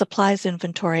 A supplies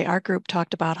inventory, our group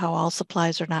talked about how all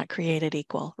supplies are not created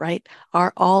equal, right?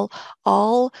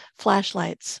 All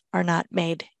flashlights are not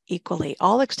made equally.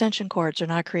 All extension cords are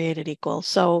not created equal.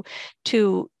 So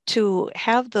to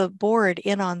have the board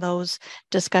in on those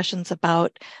discussions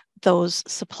about those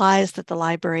supplies that the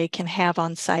library can have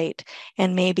on site,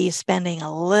 and maybe spending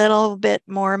a little bit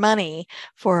more money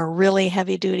for really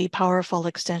heavy duty, powerful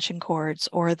extension cords,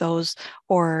 or those,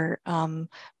 or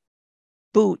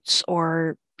boots,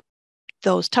 or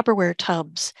those Tupperware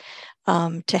tubs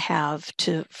to have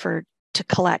to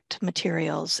collect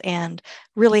materials, and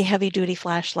really heavy duty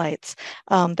flashlights.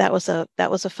 That was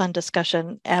a fun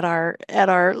discussion at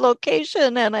our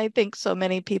location, and I think so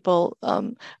many people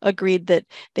agreed that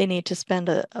they need to spend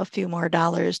a few more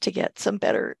dollars to get some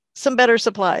better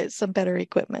supplies, some better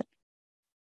equipment.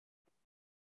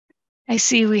 I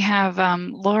see we have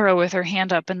Laura with her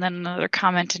hand up, and then another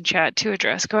comment in chat to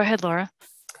address. Go ahead, Laura.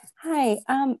 Hi.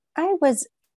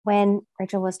 When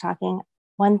Rachel was talking,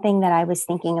 one thing that I was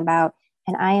thinking about,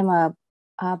 and I am a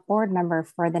board member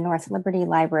for the North Liberty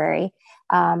Library.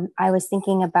 I was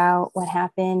thinking about what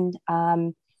happened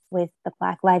with the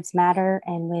Black Lives Matter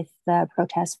and with the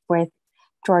protests with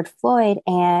George Floyd,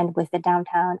 and with the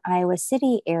downtown Iowa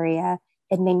City area.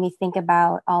 It made me think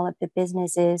about all of the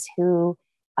businesses who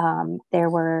there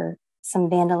were some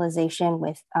vandalization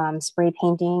with spray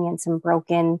painting and some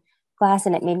broken glass,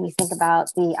 and it made me think about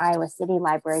the Iowa City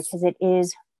Library because it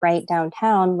is right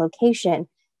downtown location.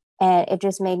 And it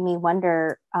just made me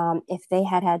wonder if they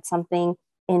had something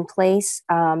in place.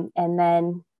 And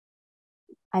then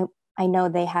I know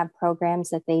they have programs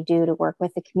that they do to work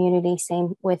with the community,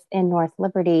 same within North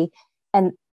Liberty.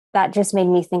 And that just made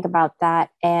me think about that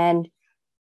and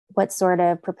what sort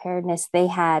of preparedness they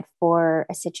had for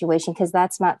a situation, because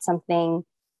that's not something,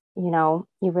 you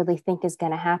really think is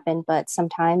going to happen, but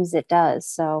sometimes it does.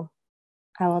 So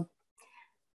I will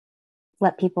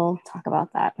let people talk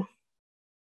about that.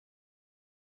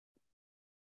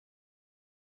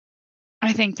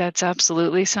 I think that's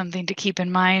absolutely something to keep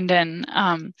in mind. And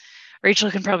Rachel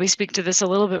can probably speak to this a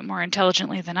little bit more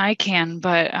intelligently than I can,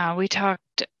 but we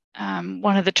talked,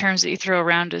 one of the terms that you throw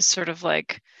around is sort of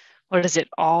like, what is it,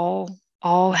 all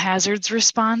hazards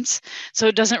response. So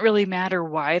it doesn't really matter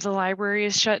why the library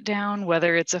is shut down,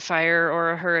 whether it's a fire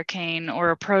or a hurricane or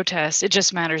a protest. It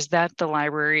just matters that the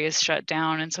library is shut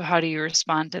down. And so how do you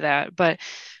respond to that? But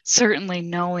certainly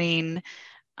knowing,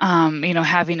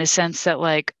 having a sense that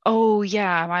like, oh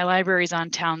yeah, my library's on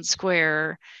Town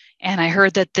Square, and I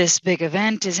heard that this big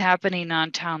event is happening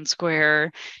on Town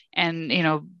Square, and,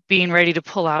 being ready to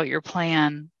pull out your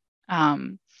plan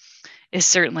is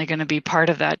certainly going to be part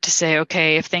of that, to say,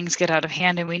 okay, if things get out of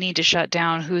hand and we need to shut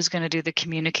down, who's going to do the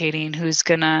communicating, who's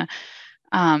going to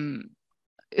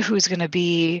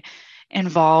be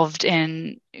involved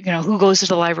in, who goes to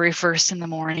the library first in the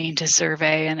morning to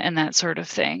survey, and that sort of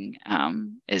thing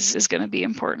is going to be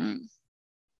important.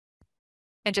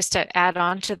 And just to add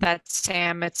on to that,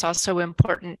 Sam, it's also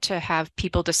important to have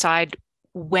people decide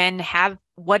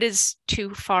what is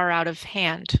too far out of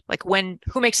hand, like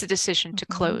who makes the decision to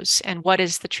close, and what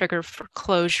is the trigger for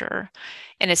closure.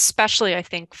 And especially, I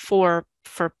think for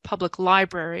public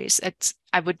libraries,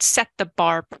 I would set the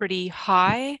bar pretty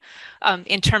high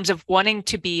in terms of wanting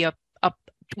to be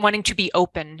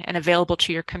open and available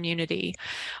to your community,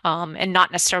 and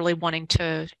not necessarily wanting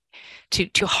to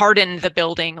harden the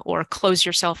building or close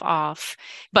yourself off.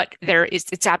 But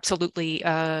it's absolutely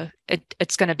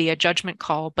it's going to be a judgment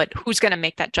call. But who's going to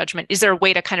make that judgment? Is there a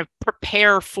way to kind of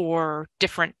prepare for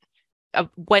different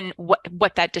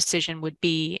what that decision would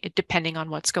be depending on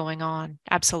what's going on?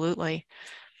 Absolutely.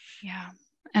 Yeah.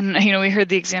 And we heard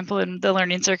the example in the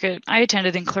learning circuit I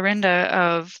attended in Clarinda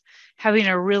of having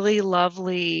a really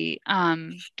lovely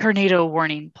tornado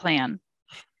warning plan,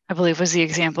 I believe was the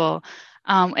example,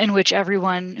 in which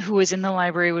everyone who was in the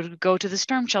library would go to the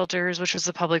storm shelters, which was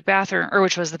the public bathroom, or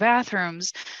which was the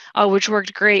bathrooms, which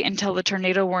worked great until the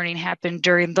tornado warning happened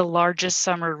during the largest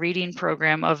summer reading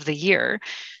program of the year.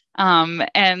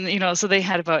 And, you know, so they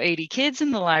had about 80 kids in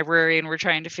the library, and we're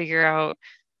trying to figure out,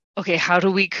 okay, how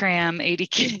do we cram 80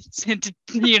 kids into,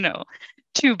 you know,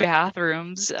 2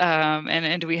 bathrooms,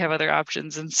 and do we have other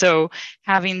options? And so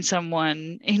having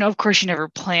someone, you know, of course you never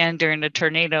plan during a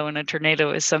tornado, and a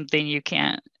tornado is something you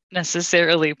can't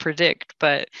necessarily predict,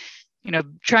 but you know,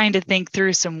 trying to think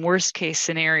through some worst case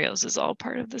scenarios is all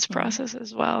part of this process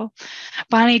as well.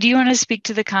 Bonnie, do you want to speak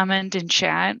to the comment in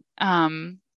chat?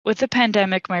 With the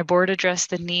pandemic, my board addressed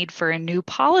the need for a new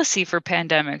policy for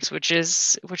pandemics, which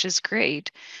is great.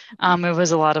 It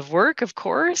was a lot of work, of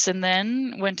course, and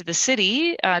then went to the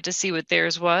city to see what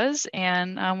theirs was,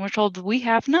 and we're told we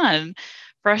have none.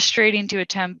 Frustrating to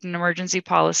attempt an emergency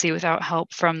policy without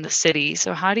help from the city.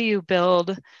 So how do you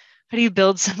build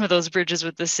some of those bridges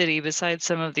with the city besides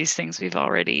some of these things we've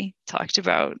already talked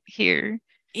about here?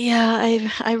 Yeah,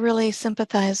 I really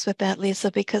sympathize with that, Lisa,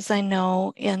 because I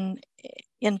know in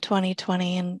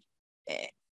 2020, and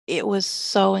it was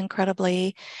so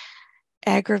incredibly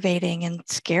aggravating and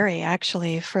scary,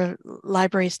 actually, for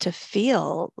libraries to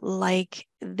feel like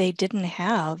they didn't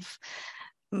have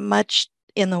much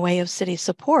in the way of city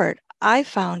support. I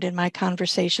found in my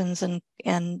conversations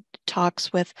and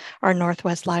talks with our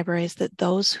Northwest libraries that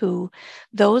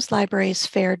those libraries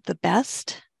fared the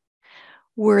best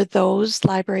were those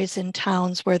libraries in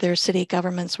towns where their city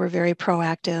governments were very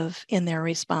proactive in their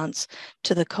response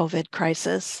to the COVID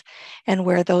crisis, and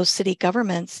where those city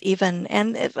governments even,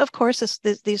 and of course,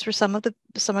 these were some of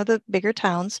the bigger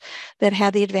towns that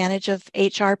had the advantage of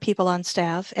HR people on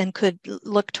staff and could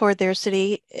look toward their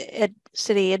city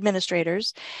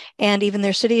administrators and even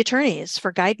their city attorneys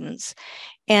for guidance.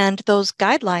 And those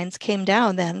guidelines came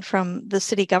down then from the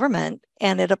city government,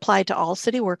 and it applied to all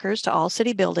city workers, to all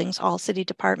city buildings, all city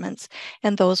departments.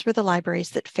 And those were the libraries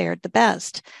that fared the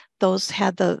best. Those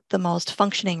had the most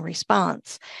functioning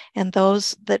response. And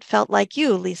those that felt like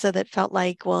you, Lisa, that felt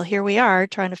like, well, here we are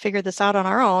trying to figure this out on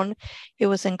our own, it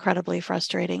was incredibly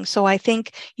frustrating. So I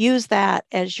think use that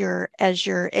as your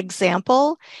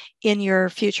example in your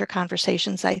future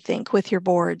conversations, I think, with your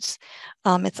boards.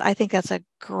 I think that's a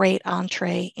great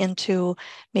entree into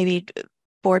maybe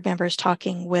board members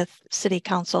talking with city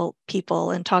council people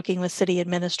and talking with city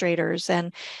administrators,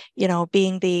 and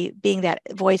being that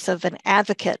voice of an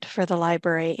advocate for the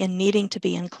library and needing to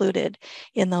be included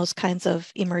in those kinds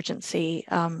of emergency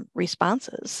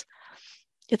responses.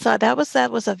 That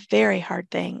was a very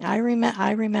hard thing. I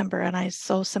remember, and I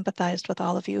so sympathized with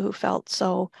all of you who felt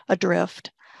so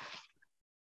adrift.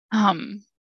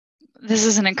 This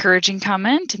is an encouraging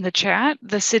comment in the chat.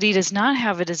 The city does not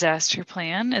have a disaster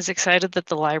plan, is excited that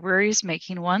the library is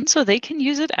making one so they can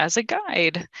use it as a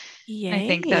guide. Yay. I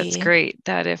think that's great,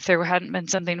 that if there hadn't been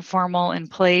something formal in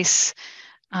place,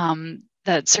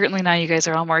 that certainly now you guys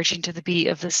are all marching to the beat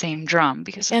of the same drum,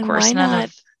 because of course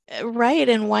right,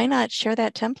 and why not share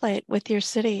that template with your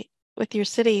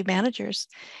city managers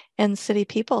and city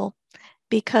people,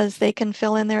 because they can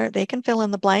fill in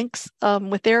the blanks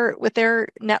with their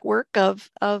network of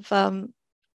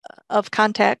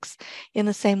contacts in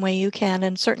the same way you can,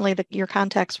 and certainly your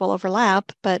contacts will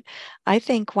overlap. But I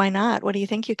think, why not? What do you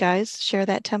think, you guys? Share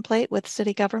that template with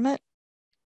city government?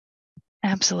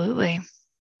 Absolutely.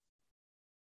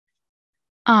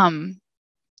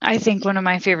 I think one of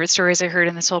my favorite stories I heard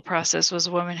in this whole process was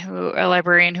a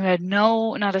librarian who had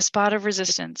not a spot of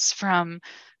resistance from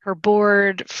her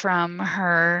board, from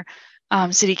her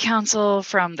city council,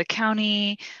 from the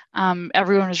county.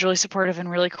 Everyone was really supportive and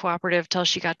really cooperative till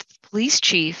she got to the police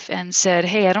chief and said,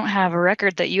 "Hey, I don't have a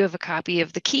record that you have a copy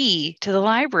of the key to the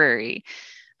library.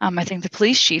 I think the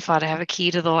police chief ought to have a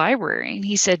key to the library." And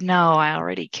he said, "No, I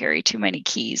already carry too many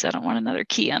keys. I don't want another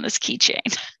key on this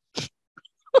keychain."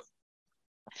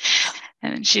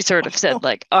 And she sort of said,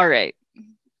 like, "All right,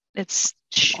 you're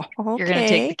going to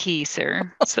take the key,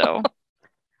 sir." So,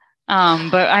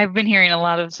 but I've been hearing a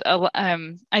lot of,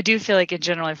 I do feel like in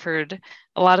general, I've heard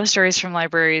a lot of stories from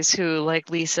libraries who, like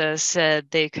Lisa said,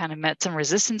 they kind of met some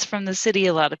resistance from the city.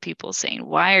 A lot of people saying,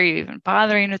 "Why are you even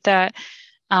bothering with that?"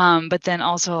 But then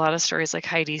also a lot of stories like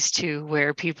Heidi's too,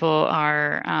 where people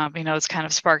are, it's kind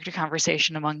of sparked a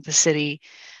conversation among the city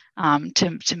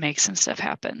to make some stuff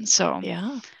happen. So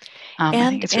yeah. I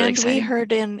think it's really exciting. We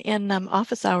heard in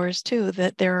office hours too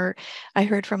that I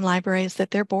heard from libraries that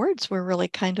their boards were really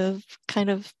kind of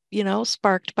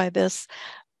sparked by this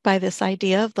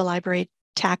idea of the library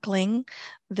tackling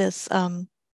this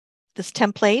this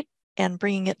template and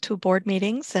bringing it to board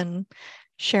meetings and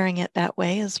sharing it that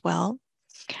way as well.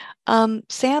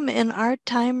 Sam, in our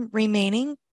time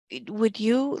remaining, would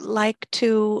you like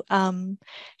to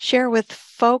share with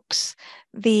folks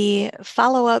the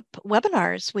follow-up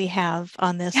webinars we have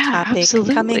on this topic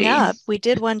coming up? We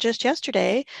did one just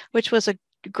yesterday, which was a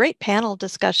great panel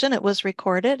discussion. It was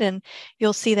recorded, and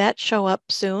you'll see that show up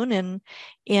soon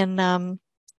in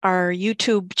our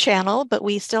YouTube channel, but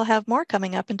we still have more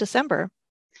coming up in December.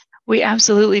 We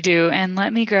absolutely do. And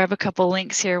let me grab a couple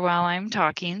links here while I'm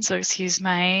talking. So excuse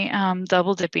my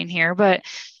double dipping here. But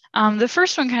the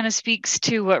first one kind of speaks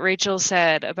to what Rachel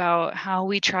said about how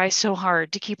we try so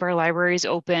hard to keep our libraries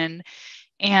open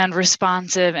and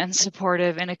responsive and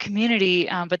supportive in a community,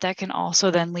 but that can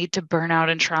also then lead to burnout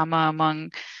and trauma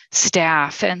among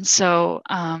staff. And so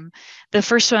the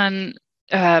first one,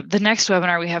 the next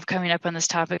webinar we have coming up on this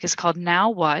topic is called Now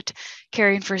What?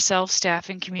 Caring for Self, Staff,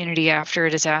 and Community After a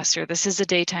Disaster. This is a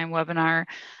daytime webinar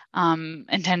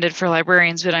intended for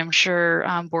librarians, but I'm sure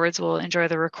boards will enjoy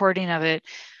the recording of it.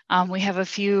 We have a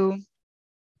few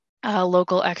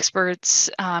local experts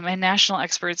and national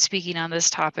experts speaking on this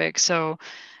topic. So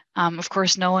of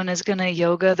course, no one is going to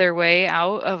yoga their way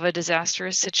out of a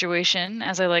disastrous situation,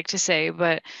 as I like to say,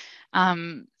 but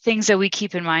things that we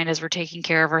keep in mind as we're taking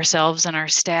care of ourselves and our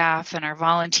staff and our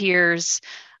volunteers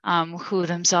who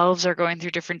themselves are going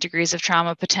through different degrees of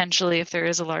trauma, potentially if there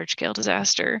is a large-scale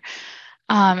disaster.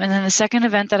 And then the second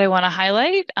event that I want to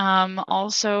highlight,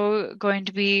 also going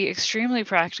to be extremely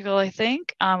practical, I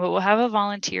think, but we'll have a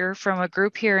volunteer from a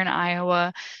group here in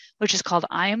Iowa, which is called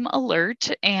I'm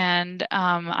Alert. And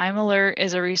I'm Alert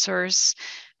is a resource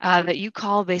that you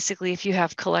call basically if you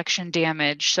have collection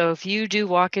damage. So if you do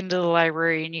walk into the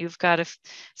library and you've got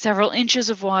several inches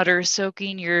of water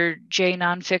soaking your J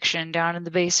nonfiction down in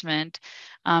the basement,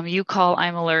 you call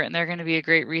I'm Alert, and they're going to be a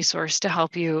great resource to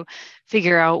help you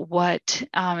figure out what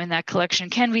in that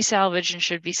collection can be salvaged and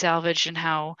should be salvaged and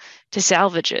how to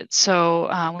salvage it.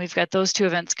 So we've got those two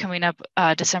events coming up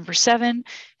December 7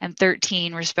 and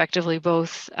 13, respectively,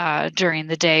 both during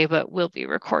the day, but will be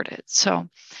recorded. So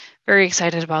very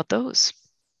excited about those.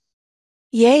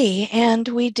 Yay. And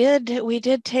we did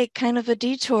take kind of a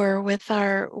detour with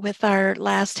our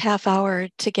last half hour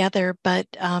together, but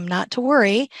not to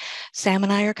worry. Sam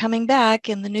and I are coming back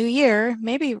in the new year.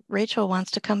 Maybe Rachel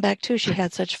wants to come back too. She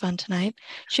had such fun tonight.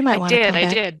 She might want to come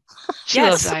back. I did. She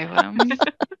loves Iowa.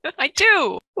 I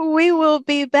do. We will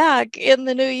be back in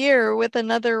the new year with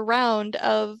another round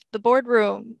of the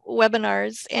Boardroom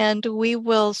webinars, and we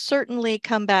will certainly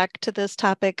come back to this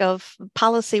topic of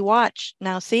Policy Watch.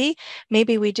 Now, see,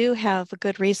 maybe we do have a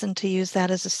good reason to use that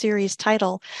as a series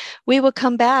title. We will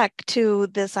come back to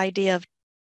this idea of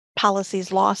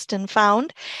policies lost and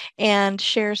found and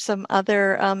share some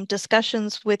other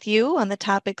discussions with you on the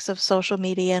topics of social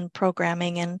media and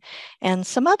programming and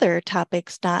some other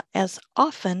topics not as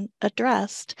often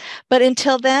addressed. But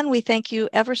until then, we thank you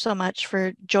ever so much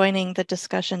for joining the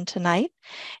discussion tonight.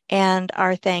 And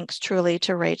our thanks truly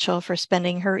to Rachel for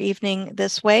spending her evening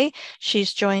this way.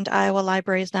 She's joined Iowa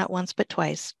Libraries not once but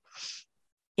twice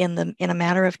in a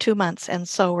matter of 2 months. And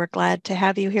so we're glad to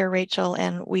have you here, Rachel,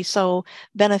 and we so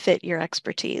benefit your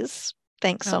expertise.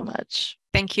 Thanks so much.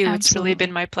 Thank you. Absolutely. It's really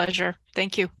been my pleasure.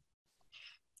 Thank you.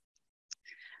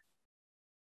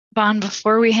 Bon,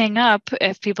 before we hang up,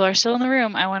 if people are still in the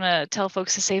room, I want to tell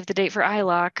folks to save the date for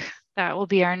ILOC. That will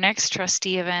be our next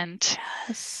trustee event.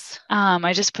 Yes.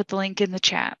 I just put the link in the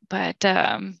chat, but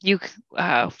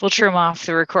we'll trim off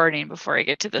the recording before I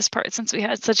get to this part since we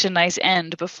had such a nice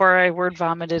end before I word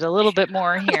vomited a little bit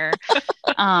more here.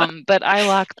 But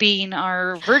ILOC being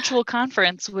our virtual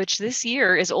conference, which this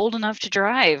year is old enough to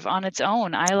drive on its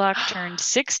own. ILOC turned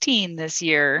 16 this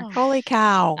year. Holy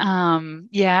cow.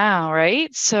 Yeah,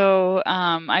 right. So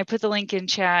I put the link in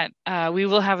chat. We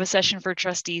will have a session for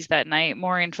trustees that night.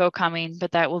 More info coming,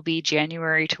 but that will be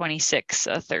January 26th,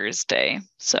 a Thursday.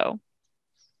 So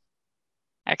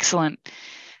excellent.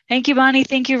 Thank you, Bonnie.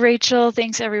 Thank you, Rachel.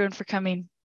 Thanks everyone for coming.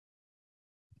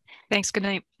 Thanks. Good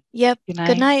night. Yep. Good night.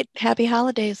 Good night. Happy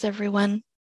holidays, everyone.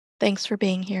 Thanks for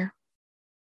being here.